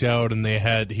knocked out and he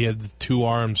had the 2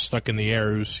 arms stuck in the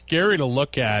air. It was scary to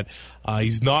look at.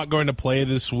 He's not going to play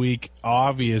this week,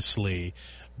 obviously.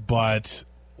 But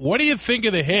what do you think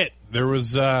of the hit? There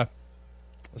was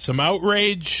some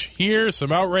outrage here,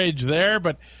 some outrage there,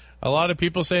 but a lot of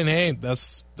people saying, hey,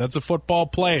 that's a football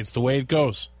play. It's the way it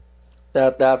goes.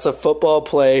 That's a football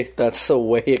play. That's the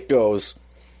way it goes.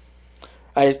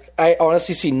 I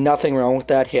honestly see nothing wrong with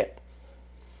that hit.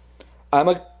 I'm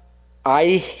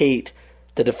I hate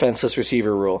the defenseless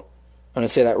receiver rule. I'm going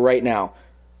to say that right now.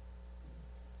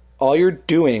 All you're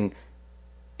doing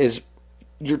is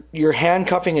you're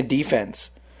handcuffing a defense.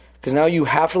 Because now you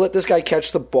have to let this guy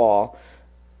catch the ball,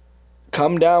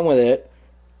 come down with it,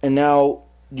 and now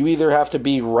you either have to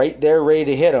be right there ready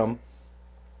to hit him,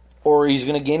 or he's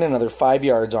going to gain another 5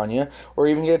 yards on you, or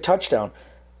even get a touchdown.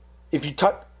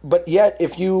 But yet,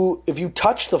 if you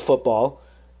touch the football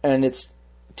and it's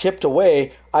tipped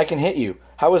away, I can hit you.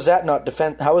 How is that not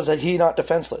How is that he not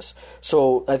defenseless?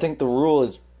 So I think the rule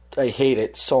is. I hate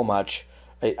it so much.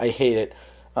 I hate it.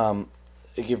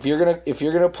 If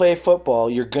you're gonna play football,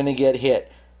 you're gonna get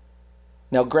hit.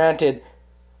 Now, granted,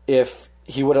 if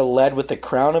he would have led with the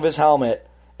crown of his helmet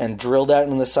and drilled that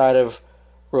in the side of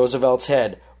Roosevelt's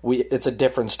head, it's a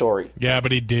different story. Yeah,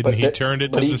 but he didn't. He turned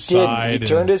it to the side. He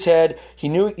turned his head. He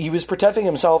knew he was protecting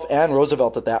himself and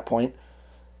Roosevelt at that point.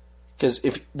 Because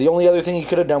if the only other thing he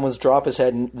could have done was drop his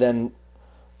head, then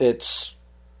it's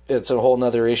a whole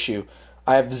nother issue.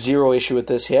 I have zero issue with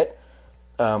this hit.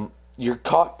 You're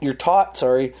taught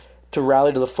to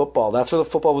rally to the football. That's where the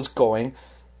football was going.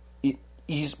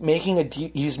 He's making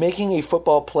a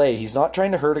football play. He's not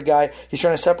trying to hurt a guy. He's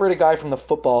trying to separate a guy from the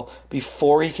football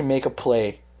before he can make a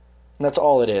play. And that's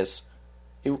all it is.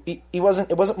 It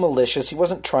wasn't malicious. He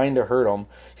wasn't trying to hurt him.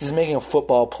 He's making a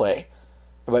football play.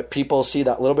 But people see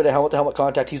that little bit of helmet-to-helmet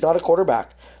contact. He's not a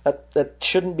quarterback. That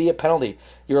shouldn't be a penalty.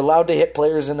 You're allowed to hit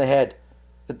players in the head.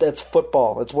 That's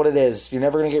football. That's what it is. You're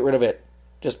never going to get rid of it.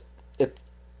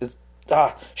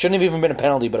 Shouldn't have even been a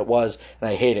penalty, but it was, and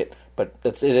I hate it. But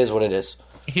it is what it is.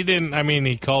 He didn't. I mean,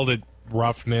 he called it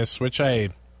roughness, which He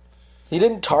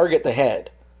didn't target the head.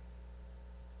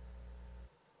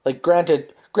 Like,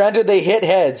 granted, they hit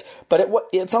heads, but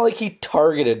it's not like he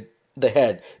targeted the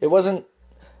head. It wasn't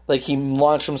like he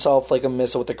launched himself like a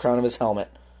missile with the crown of his helmet.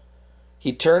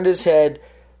 He turned his head,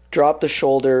 dropped the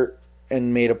shoulder,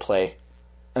 and made a play.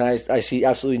 And I see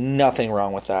absolutely nothing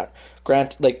wrong with that.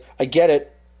 I get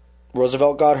it.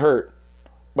 Roosevelt got hurt,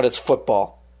 but it's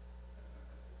football.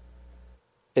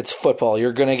 It's football.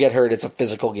 You're going to get hurt. It's a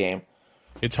physical game.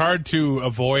 It's hard to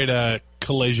avoid a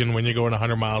collision when you're going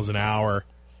 100 miles an hour.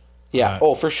 Yeah,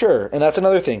 for sure. And that's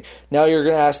another thing. Now you're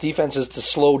going to ask defenses to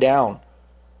slow down,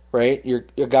 right?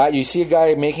 You see a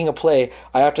guy making a play.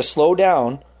 I have to slow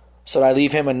down so that I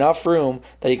leave him enough room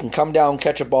that he can come down,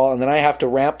 catch a ball, and then I have to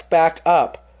ramp back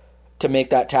up to make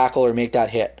that tackle or make that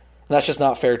hit. And that's just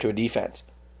not fair to a defense.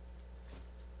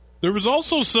 There was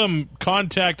also some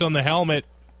contact on the helmet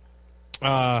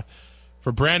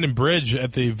for Brandon Bridge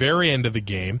at the very end of the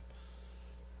game,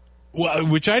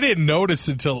 which I didn't notice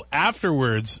until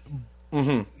afterwards.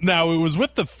 Mm-hmm. Now, it was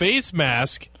with the face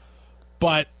mask,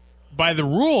 but by the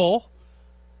rule,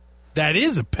 that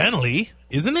is a penalty,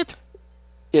 isn't it?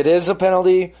 It is a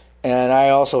penalty, and I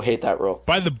also hate that rule.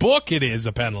 By the book, it is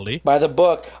a penalty. By the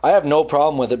book, I have no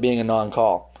problem with it being a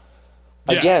non-call.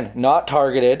 Yeah. Again, not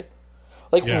targeted.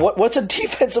 What's a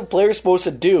defensive player supposed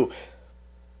to do?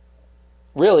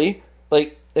 Really?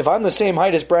 If I'm the same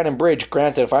height as Brandon Bridge,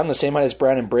 granted, if I'm the same height as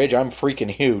Brandon Bridge, I'm freaking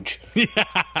huge.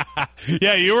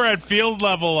 Yeah, you were at field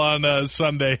level on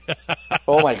Sunday.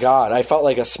 Oh, my God. I felt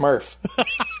like a Smurf.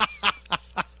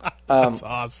 That's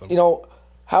awesome.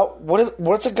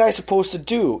 What's a guy supposed to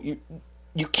do?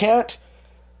 You can't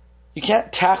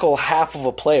tackle half of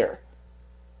a player.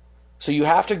 So you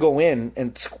have to go in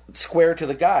and square to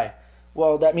the guy.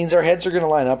 Well, that means our heads are going to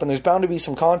line up, and there's bound to be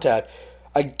some contact.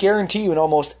 I guarantee you in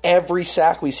almost every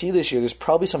sack we see this year, there's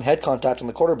probably some head contact on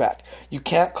the quarterback. You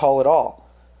can't call it all.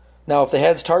 Now, if the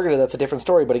head's targeted, that's a different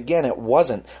story, but again, it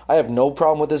wasn't. I have no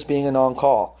problem with this being a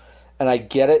non-call. And I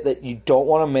get it that you don't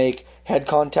want to make head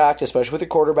contact, especially with the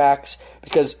quarterbacks,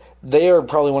 because they are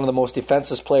probably one of the most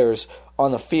defenseless players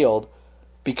on the field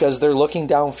because they're looking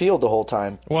downfield the whole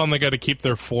time. Well, and they got to keep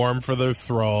their form for their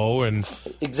throw. And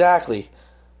exactly.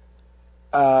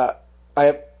 I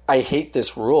hate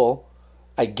this rule.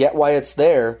 I get why it's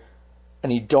there,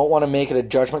 and you don't want to make it a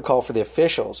judgment call for the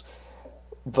officials.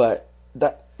 But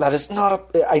that is not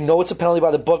I know it's a penalty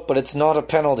by the book, but it's not a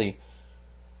penalty.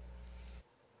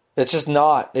 It's just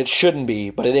not. It shouldn't be,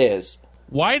 but it is.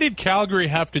 Why did Calgary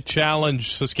have to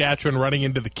challenge Saskatchewan running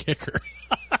into the kicker?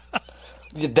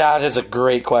 That is a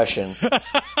great question.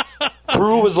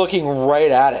 Prue was looking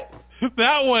right at it.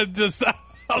 That one just... I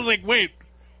was like, wait,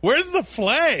 where's the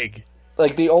flag?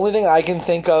 The only thing I can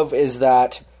think of is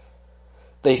that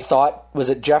they thought... Was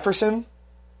it Jefferson?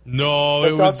 No,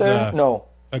 it was... No.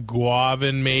 A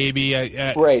Guavin, maybe.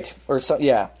 Right. Or some,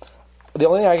 yeah. The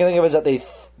only thing I can think of is that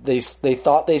they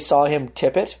thought they saw him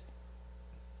tip it.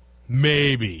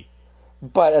 Maybe.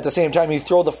 But at the same time, you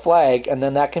throw the flag, and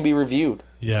then that can be reviewed.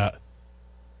 Yeah.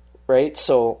 right?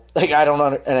 So, like, I don't know,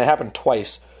 and it happened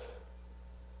twice.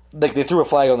 Like, they threw a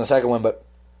flag on the second one, but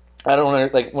I don't know,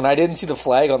 like, when I didn't see the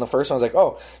flag on the first one, I was like,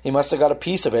 oh, he must have got a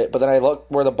piece of it. But then I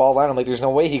looked where the ball landed, I'm like, there's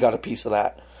no way he got a piece of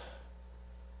that.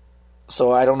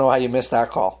 So I don't know how you missed that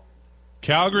call.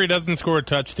 Calgary doesn't score a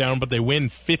touchdown, but they win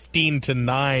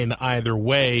 15-9 either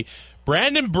way.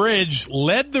 Brandon Bridge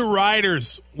led the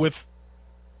Riders with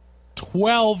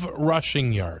 12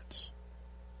 rushing yards.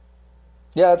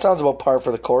 Yeah, that sounds about par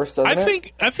for the course, doesn't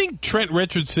it? I think Trent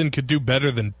Richardson could do better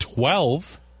than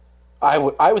 12. I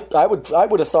would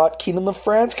have thought Keenan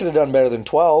LaFrance could have done better than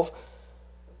 12,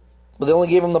 but they only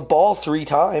gave him the ball 3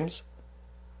 times.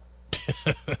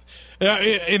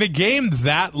 In a game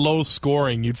that low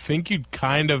scoring, you'd think you'd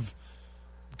kind of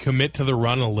commit to the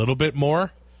run a little bit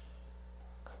more.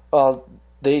 Well,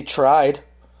 they tried.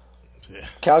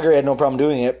 Calgary had no problem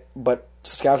doing it, but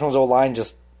Saskatchewan's O-line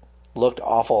just looked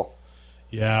awful.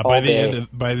 Yeah, by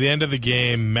the end of the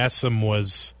game, Messam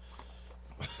was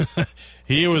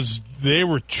they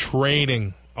were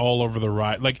training all over the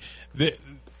ride. Like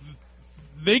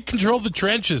they controlled the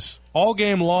trenches all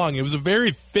game long. It was a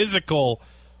very physical,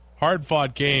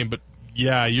 hard-fought game, but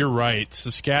yeah, you're right.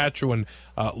 Saskatchewan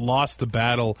lost the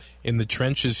battle in the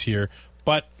trenches here.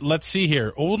 But let's see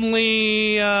here.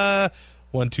 Only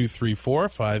 1, 2, 3, 4,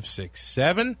 5, 6,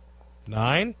 7,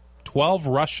 9, 12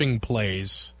 rushing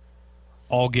plays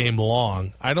all game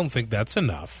long. I don't think that's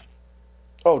enough.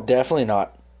 Oh, definitely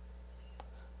not.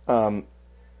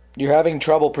 You're having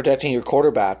trouble protecting your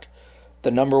quarterback.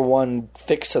 The number one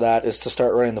fix to that is to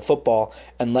start running the football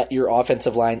and let your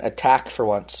offensive line attack for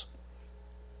once.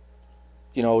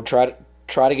 You know, try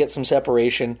to get some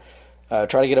separation, try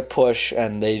to get a push,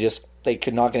 and they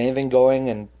could not get anything going,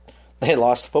 and they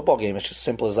lost the football game. It's just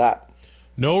simple as that.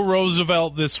 No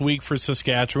Roosevelt this week for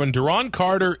Saskatchewan. Deron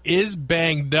Carter is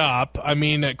banged up. I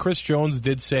mean, Chris Jones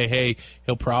did say, hey,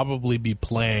 he'll probably be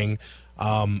playing.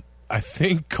 I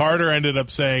think Carter ended up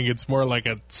saying it's more like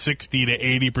a 60 to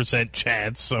 80%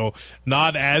 chance, so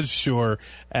not as sure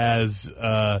as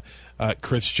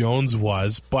Chris Jones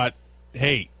was. But,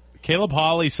 hey, Caleb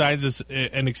Hawley signs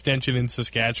an extension in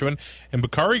Saskatchewan, and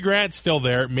Bakari Grant's still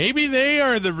there. Maybe they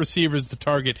are the receivers to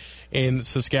target in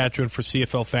Saskatchewan for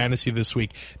CFL Fantasy this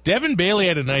week. Devin Bailey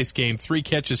had a nice game, 3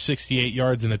 catches, 68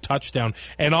 yards, and a touchdown.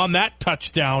 And on that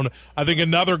touchdown, I think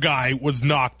another guy was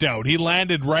knocked out. He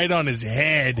landed right on his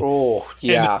head. Oh,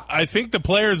 yeah. And I think the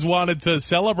players wanted to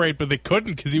celebrate, but they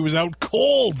couldn't because he was out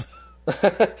cold.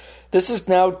 This is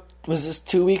now... Was this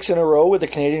 2 weeks in a row with a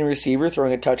Canadian receiver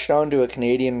throwing a touchdown to a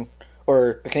Canadian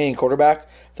quarterback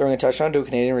throwing a touchdown to a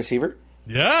Canadian receiver?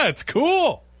 Yeah, it's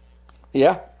cool.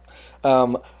 Yeah.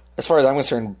 As far as I'm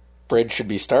concerned, Bridge should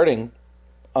be starting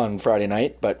on Friday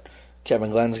night, but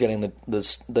Kevin Glenn's getting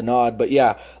the nod. But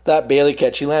yeah, that Bailey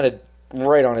catch, he landed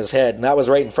right on his head, and that was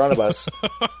right in front of us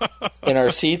in our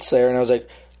seats there. And I was like,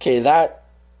 okay,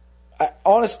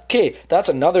 that's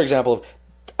another example of,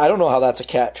 I don't know how that's a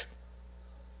catch.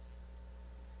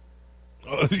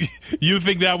 You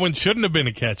think that one shouldn't have been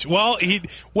a catch? Well, if you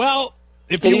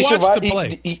watched the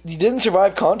play, he didn't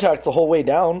survive contact the whole way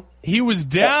down. He was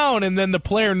down, and then the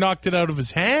player knocked it out of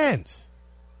his hands.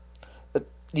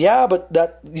 Yeah, but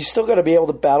that you still got to be able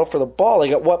to battle for the ball.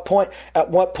 Like at what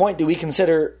point do we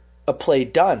consider a play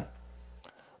done?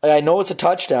 Like, I know it's a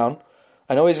touchdown.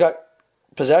 I know he's got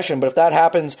possession, but if that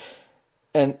happens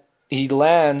and he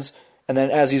lands, and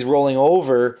then as he's rolling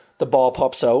over, the ball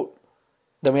pops out,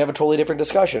 then we have a totally different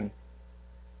discussion.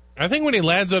 I think when he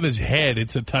lands on his head,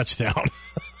 it's a touchdown.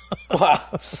 Wow.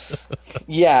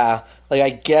 Yeah, like I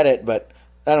get it, but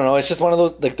I don't know. It's just one of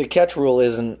those. Like the catch rule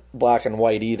isn't black and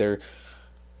white either.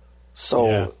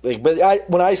 So, yeah.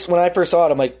 When I first saw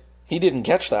it, I'm like, he didn't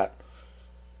catch that.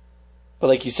 But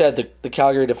like you said, the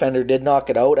Calgary defender did knock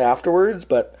it out afterwards.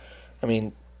 But I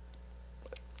mean,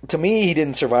 to me, he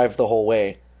didn't survive the whole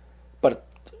way. But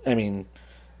I mean,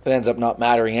 it ends up not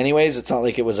mattering anyways. It's not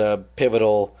like it was a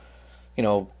pivotal,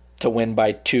 to win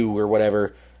by 2 or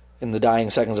whatever in the dying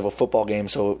seconds of a football game.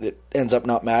 So it ends up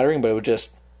not mattering. But it would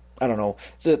just, I don't know.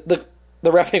 The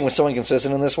reffing was so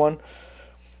inconsistent in this one.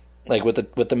 Like with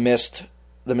the missed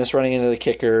running into the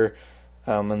kicker,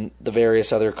 and the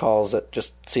various other calls that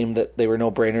just seemed that they were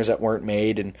no-brainers that weren't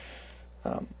made. And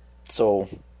so,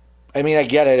 I mean, I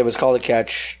get it. It was called a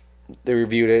catch. They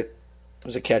reviewed it. It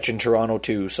was a catch in Toronto,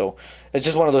 too. So it's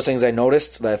just one of those things I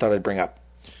noticed that I thought I'd bring up.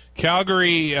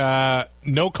 Calgary,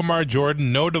 no Kamar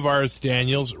Jordan, no DeVaris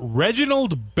Daniels.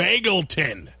 Reginald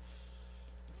Bagleton,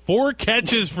 4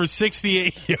 catches for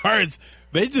 68 yards.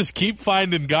 They just keep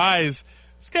finding guys.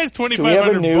 This guy's $2,500. Do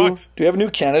we have a new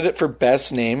candidate for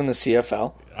best name in the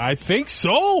CFL? I think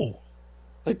so.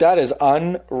 Like, that is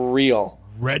unreal.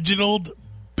 Reginald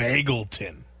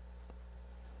Bagleton.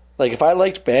 Like, if I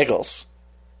liked bagels.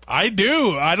 I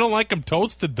do. I don't like them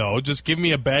toasted, though. Just give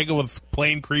me a bagel with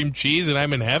plain cream cheese, and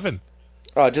I'm in heaven.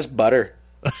 Oh, just butter.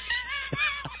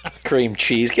 Cream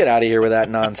cheese. Get out of here with that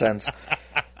nonsense.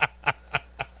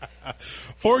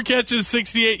 4 catches,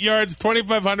 68 yards,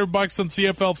 $2,500 on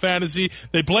CFL Fantasy.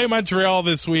 They play Montreal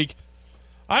this week.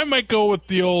 I might go with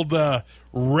the old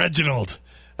Reginald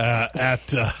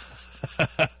at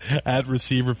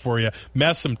receiver for you.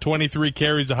 Messam, 23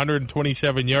 carries,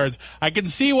 127 yards. I can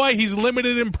see why he's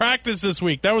limited in practice this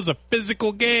week. That was a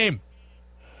physical game.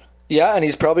 Yeah, and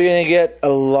he's probably going to get a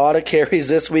lot of carries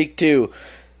this week, too.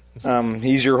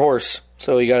 He's your horse,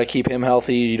 so you got to keep him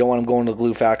healthy. You don't want him going to the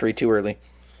glue factory too early.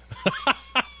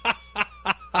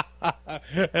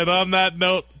 And on that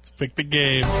note, let's pick the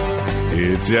game.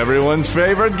 It's everyone's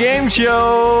favorite game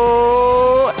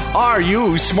show. Are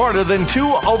you smarter than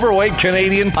 2 overweight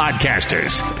Canadian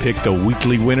podcasters? Pick the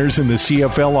weekly winners in the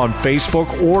CFL on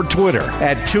Facebook or Twitter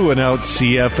at 2 and Out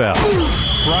CFL.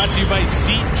 Brought to you by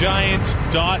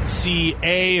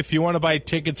SeatGiant.ca. If you want to buy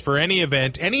tickets for any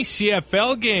event, any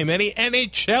CFL game, any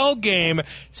NHL game,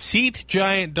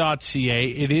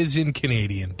 SeatGiant.ca. It is in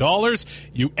Canadian dollars.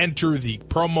 You enter the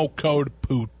promo code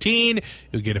Poutine.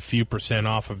 You'll get a few %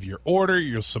 off of your order.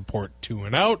 You'll support 2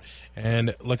 and Out.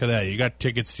 And look at that. You got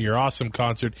tickets to your awesome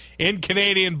concert in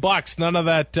Canadian bucks. None of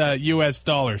that U.S.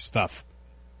 dollar stuff.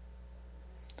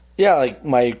 Yeah, like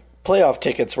my playoff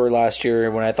tickets were last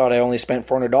year when I thought I only spent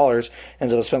 $400,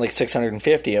 ends up I spent like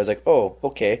 $650. I was like, oh,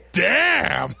 okay.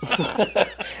 Damn!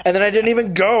 And then I didn't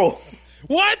even go.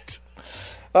 What?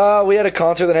 We had a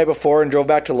concert the night before and drove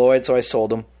back to Lloyd, so I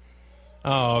sold them.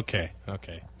 Oh, okay.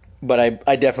 But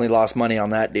I definitely lost money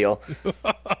on that deal.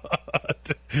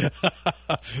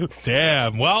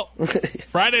 Damn. Well,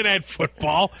 Friday Night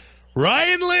Football,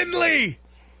 Ryan Lindley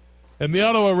and the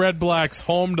Ottawa Red Blacks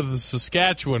home to the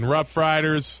Saskatchewan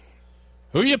Roughriders.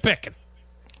 Who are you picking?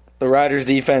 The Riders'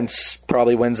 defense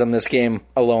probably wins them this game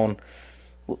alone.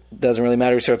 Doesn't really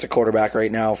matter who starts at quarterback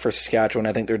right now for Saskatchewan.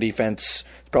 I think their defense is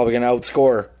probably going to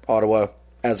outscore Ottawa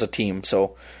as a team.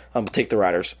 So take the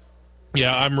Riders.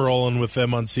 Yeah, I'm rolling with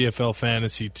them on CFL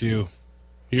Fantasy, too.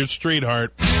 Here's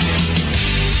Streetheart. What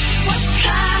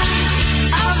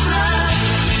kind of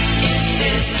love is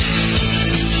this?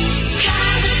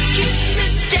 Kind that keeps me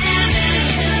standing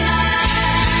in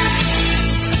line.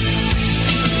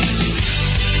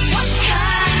 What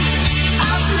kind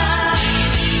of love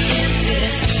is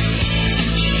this?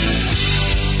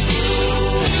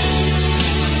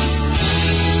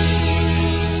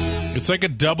 It's like a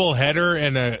double header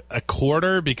and a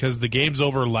quarter because the games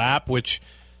overlap, which,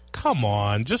 come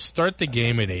on, just start the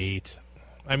game at 8.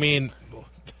 I mean,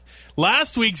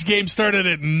 last week's game started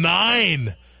at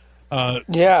 9.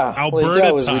 Yeah, Alberta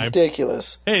that was time.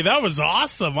 ridiculous. Hey, that was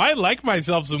awesome. I like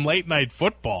myself some late night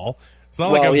football. It's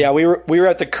not Well, like yeah, we were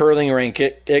at the curling rink.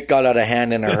 It got out of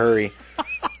hand in a hurry.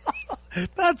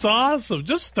 That's awesome.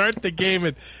 Just start the game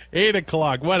at 8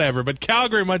 o'clock, whatever. But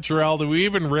Calgary, Montreal, do we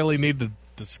even really need to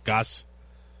discuss?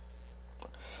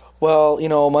 Well,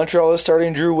 Montreal is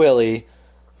starting Drew Willie.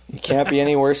 He can't be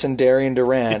any worse than Darian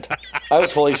Durant. I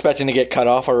was fully expecting to get cut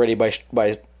off already by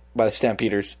the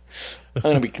Stampeders. I'm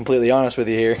going to be completely honest with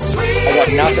you here. I got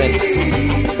nothing.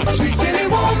 Sweet city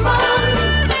woman.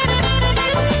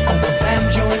 On the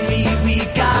banjo and me, we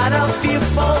got a feel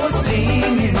for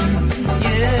singing.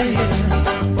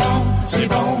 Yeah. Bon, c'est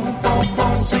bon, bon,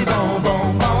 bon, c'est bon,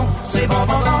 bon, bon, c'est bon,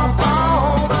 bon, bon,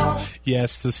 bon, bon.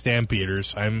 Yes, the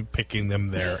Stampeders. I'm picking them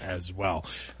there as well.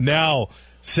 Now,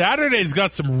 Saturday's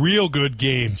got some real good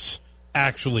games,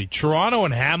 actually. Toronto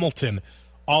and Hamilton,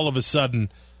 all of a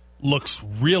sudden, looks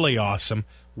really awesome.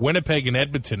 Winnipeg and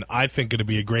Edmonton, I think, going to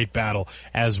be a great battle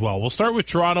as well. We'll start with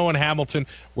Toronto and Hamilton.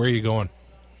 Where are you going?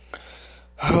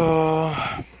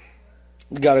 Got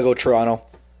to go Toronto.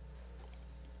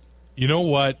 You know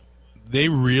what? They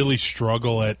really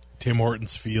struggle at Tim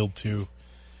Hortons Field, too.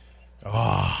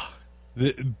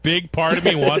 The big part of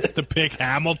me wants to pick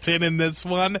Hamilton in this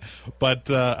one, but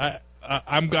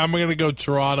I'm going to go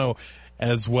Toronto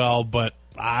as well, but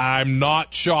I'm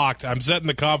not shocked. I'm setting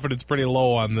the confidence pretty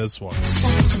low on this one.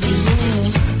 Sucks to be you.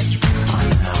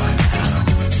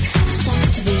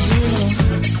 Sucks to be you.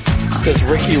 Does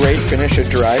Ricky Ray finish a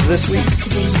drive this week? Sucks to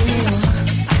be you.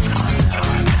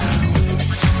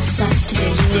 Sucks to be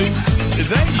So, you. is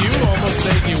that you almost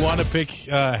saying you want to pick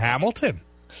Hamilton?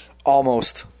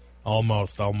 Almost.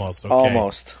 Almost. Okay.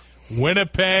 Almost.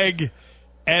 Winnipeg,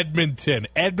 Edmonton.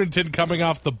 Edmonton coming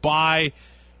off the bye.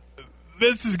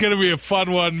 This is going to be a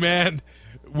fun one, man.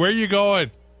 Where are you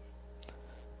going?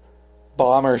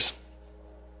 Bombers.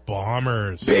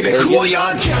 Bombers. Baby, cool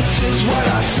your jets is what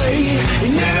I say.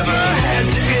 It never had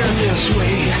to end this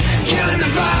way. Killing the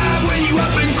vibe when you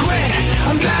up and quit.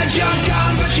 I'm glad you're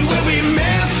gone, but you will be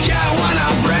missed. Yeah, when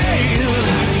I breathe,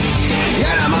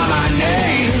 and I'm on my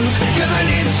knees, 'cause I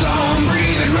need some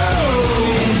breathing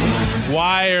room.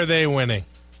 Why are they winning?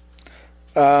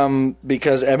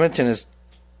 Because Edmonton is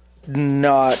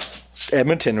not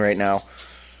Edmonton right now.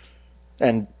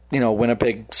 And,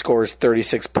 Winnipeg scores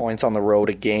 36 points on the road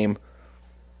a game.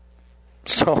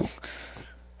 So,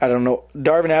 I don't know.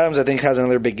 Darvin Adams, I think, has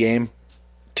another big game,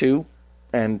 too.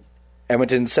 And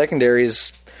Edmonton's secondary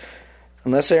is,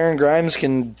 unless Aaron Grimes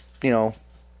can,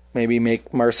 maybe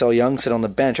make Marcel Young sit on the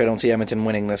bench, I don't see Edmonton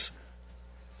winning this.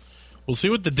 We'll see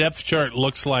what the depth chart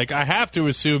looks like. I have to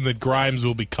assume that Grimes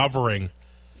will be covering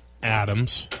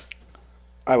Adams.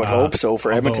 I would hope so,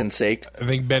 for Edmonton's sake. I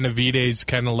think Benavidez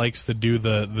kind of likes to do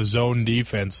the zone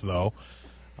defense, though.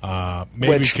 Maybe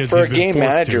which, because for he's a been game forced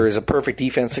manager, to. is a perfect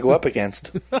defense to go up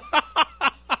against.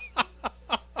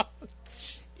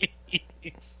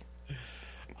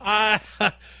 I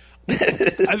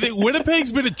think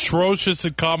Winnipeg's been atrocious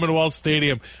at Commonwealth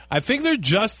Stadium. I think they're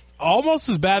just almost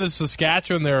as bad as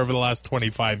Saskatchewan there over the last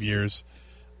 25 years.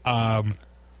 I'm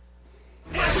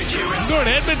going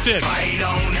Edmonton. Right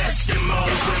on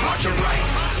Eskimos, we're marching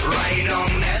right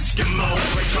on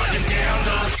Eskimos. We're trudging down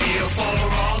the field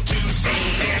for all to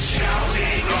see and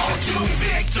shouting all to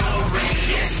victory.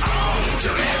 It's on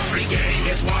till every game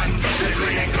is won. The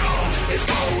green and gold is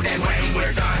bold, and when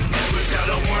we're done, we'll tell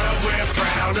the world we're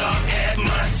proud of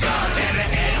Edmonton and the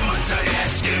Edmonton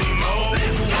Eskimos.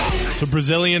 So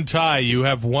Brazilian Tie, you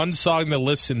have one song to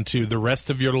listen to the rest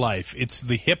of your life. It's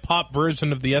the hip-hop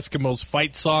version of the Eskimos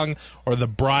fight song or the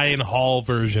Brian Hall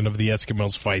version of the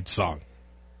Eskimos fight song.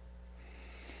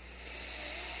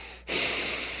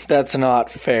 That's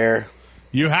not fair.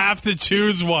 You have to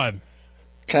choose one.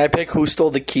 Can I pick Who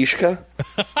Stole the Kishka?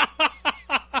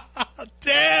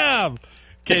 Damn!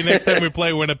 Okay, next time we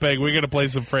play Winnipeg, we're going to play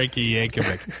some Frankie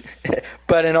Yankovic.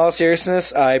 But in all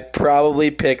seriousness, I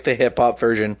probably pick the hip-hop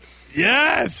version.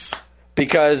 Yes!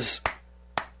 Because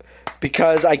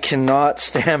I cannot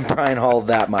stand Brian Hall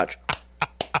that much.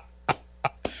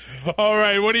 All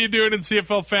right, what are you doing in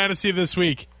CFL Fantasy this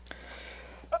week?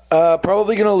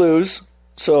 Probably going to lose.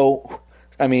 So,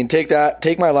 take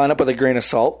my lineup with a grain of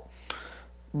salt.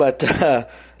 But I'm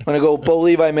going to go Bo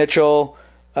Levi Mitchell,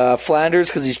 Flanders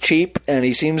because he's cheap and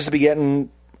he seems to be getting,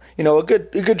 a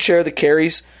good share of the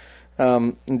carries.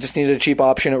 Just needed a cheap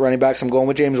option at running backs. I'm going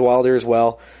with James Wilder as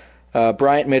well.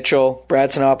 Bryant Mitchell,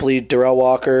 Brad Sinopoli, Darrell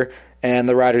Walker, and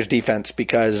the Riders' defense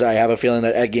because I have a feeling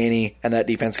that Ed Gainey and that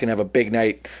defense can have a big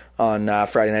night on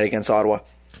Friday night against Ottawa.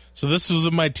 So this is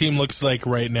what my team looks like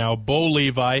right now. Bo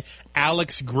Levi,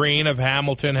 Alex Green of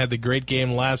Hamilton had the great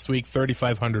game last week,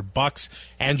 $3,500.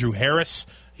 Andrew Harris,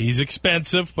 he's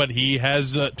expensive, but he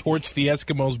has torched the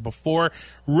Eskimos before.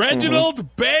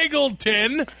 Reginald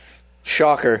Bagleton,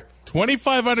 shocker,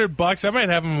 $2,500. I might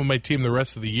have him on my team the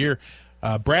rest of the year.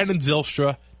 Brandon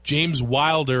Zylstra, James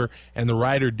Wilder, and the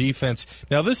Rider defense.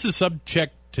 Now, this is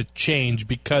subject to change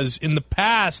because in the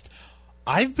past,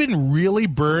 I've been really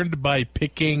burned by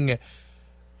picking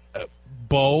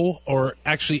Bo or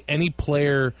actually any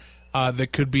player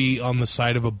that could be on the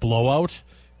side of a blowout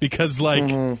because,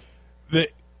 they're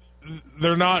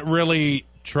not really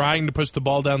trying to push the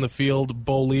ball down the field.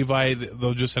 Bo Levi,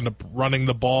 they'll just end up running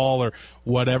the ball or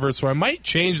whatever. So I might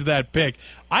change that pick.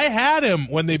 I had him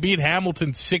when they beat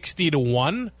Hamilton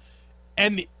 60-1,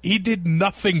 and he did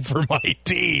nothing for my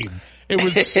team. It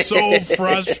was so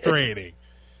frustrating.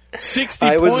 60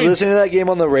 I was points. listening to that game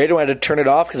on the radio. I had to turn it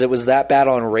off because it was that bad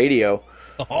on radio.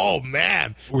 Oh,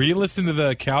 man. Were you listening to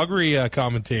the Calgary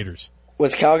commentators?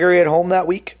 Was Calgary at home that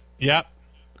week? Yep.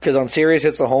 Because on Sirius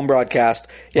it's the home broadcast.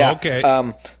 Yeah.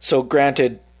 Okay. So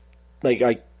granted,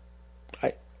 I'm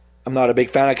not a big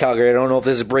fan of Calgary. I don't know if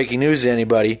this is breaking news to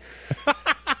anybody.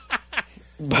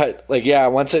 But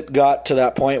once it got to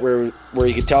that point where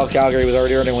you could tell Calgary was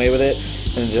already running away with it,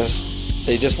 and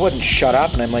they just wouldn't shut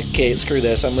up, and I'm like, okay, screw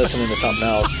this. I'm listening to something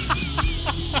else.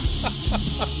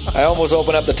 I almost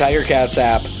opened up the Tiger Cats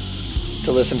app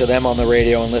to listen to them on the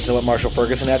radio and listen to what Marshall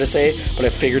Ferguson had to say, but I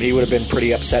figured he would have been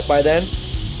pretty upset by then.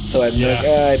 So I'm like,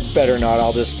 I better not.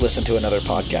 I'll just listen to another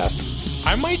podcast.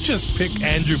 I might just pick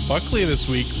Andrew Buckley this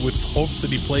week with hopes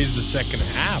that he plays the second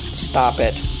half. Stop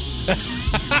it.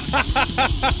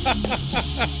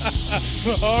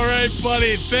 All right,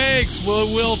 buddy. Thanks.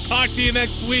 We'll talk to you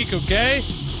next week, okay?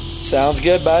 Sounds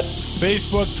good, bud.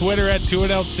 Facebook, Twitter at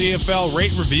 2NLCFL.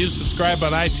 Rate, review, subscribe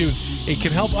on iTunes. It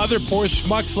can help other poor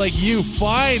schmucks like you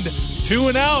find 2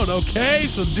 and Out, okay?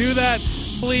 So do that.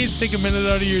 please take a minute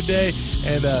out of your day,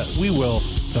 and we will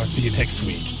talk to you next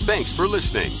week. Thanks for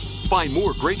listening. Find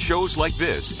more great shows like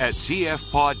this at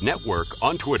CF Pod Network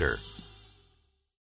on Twitter.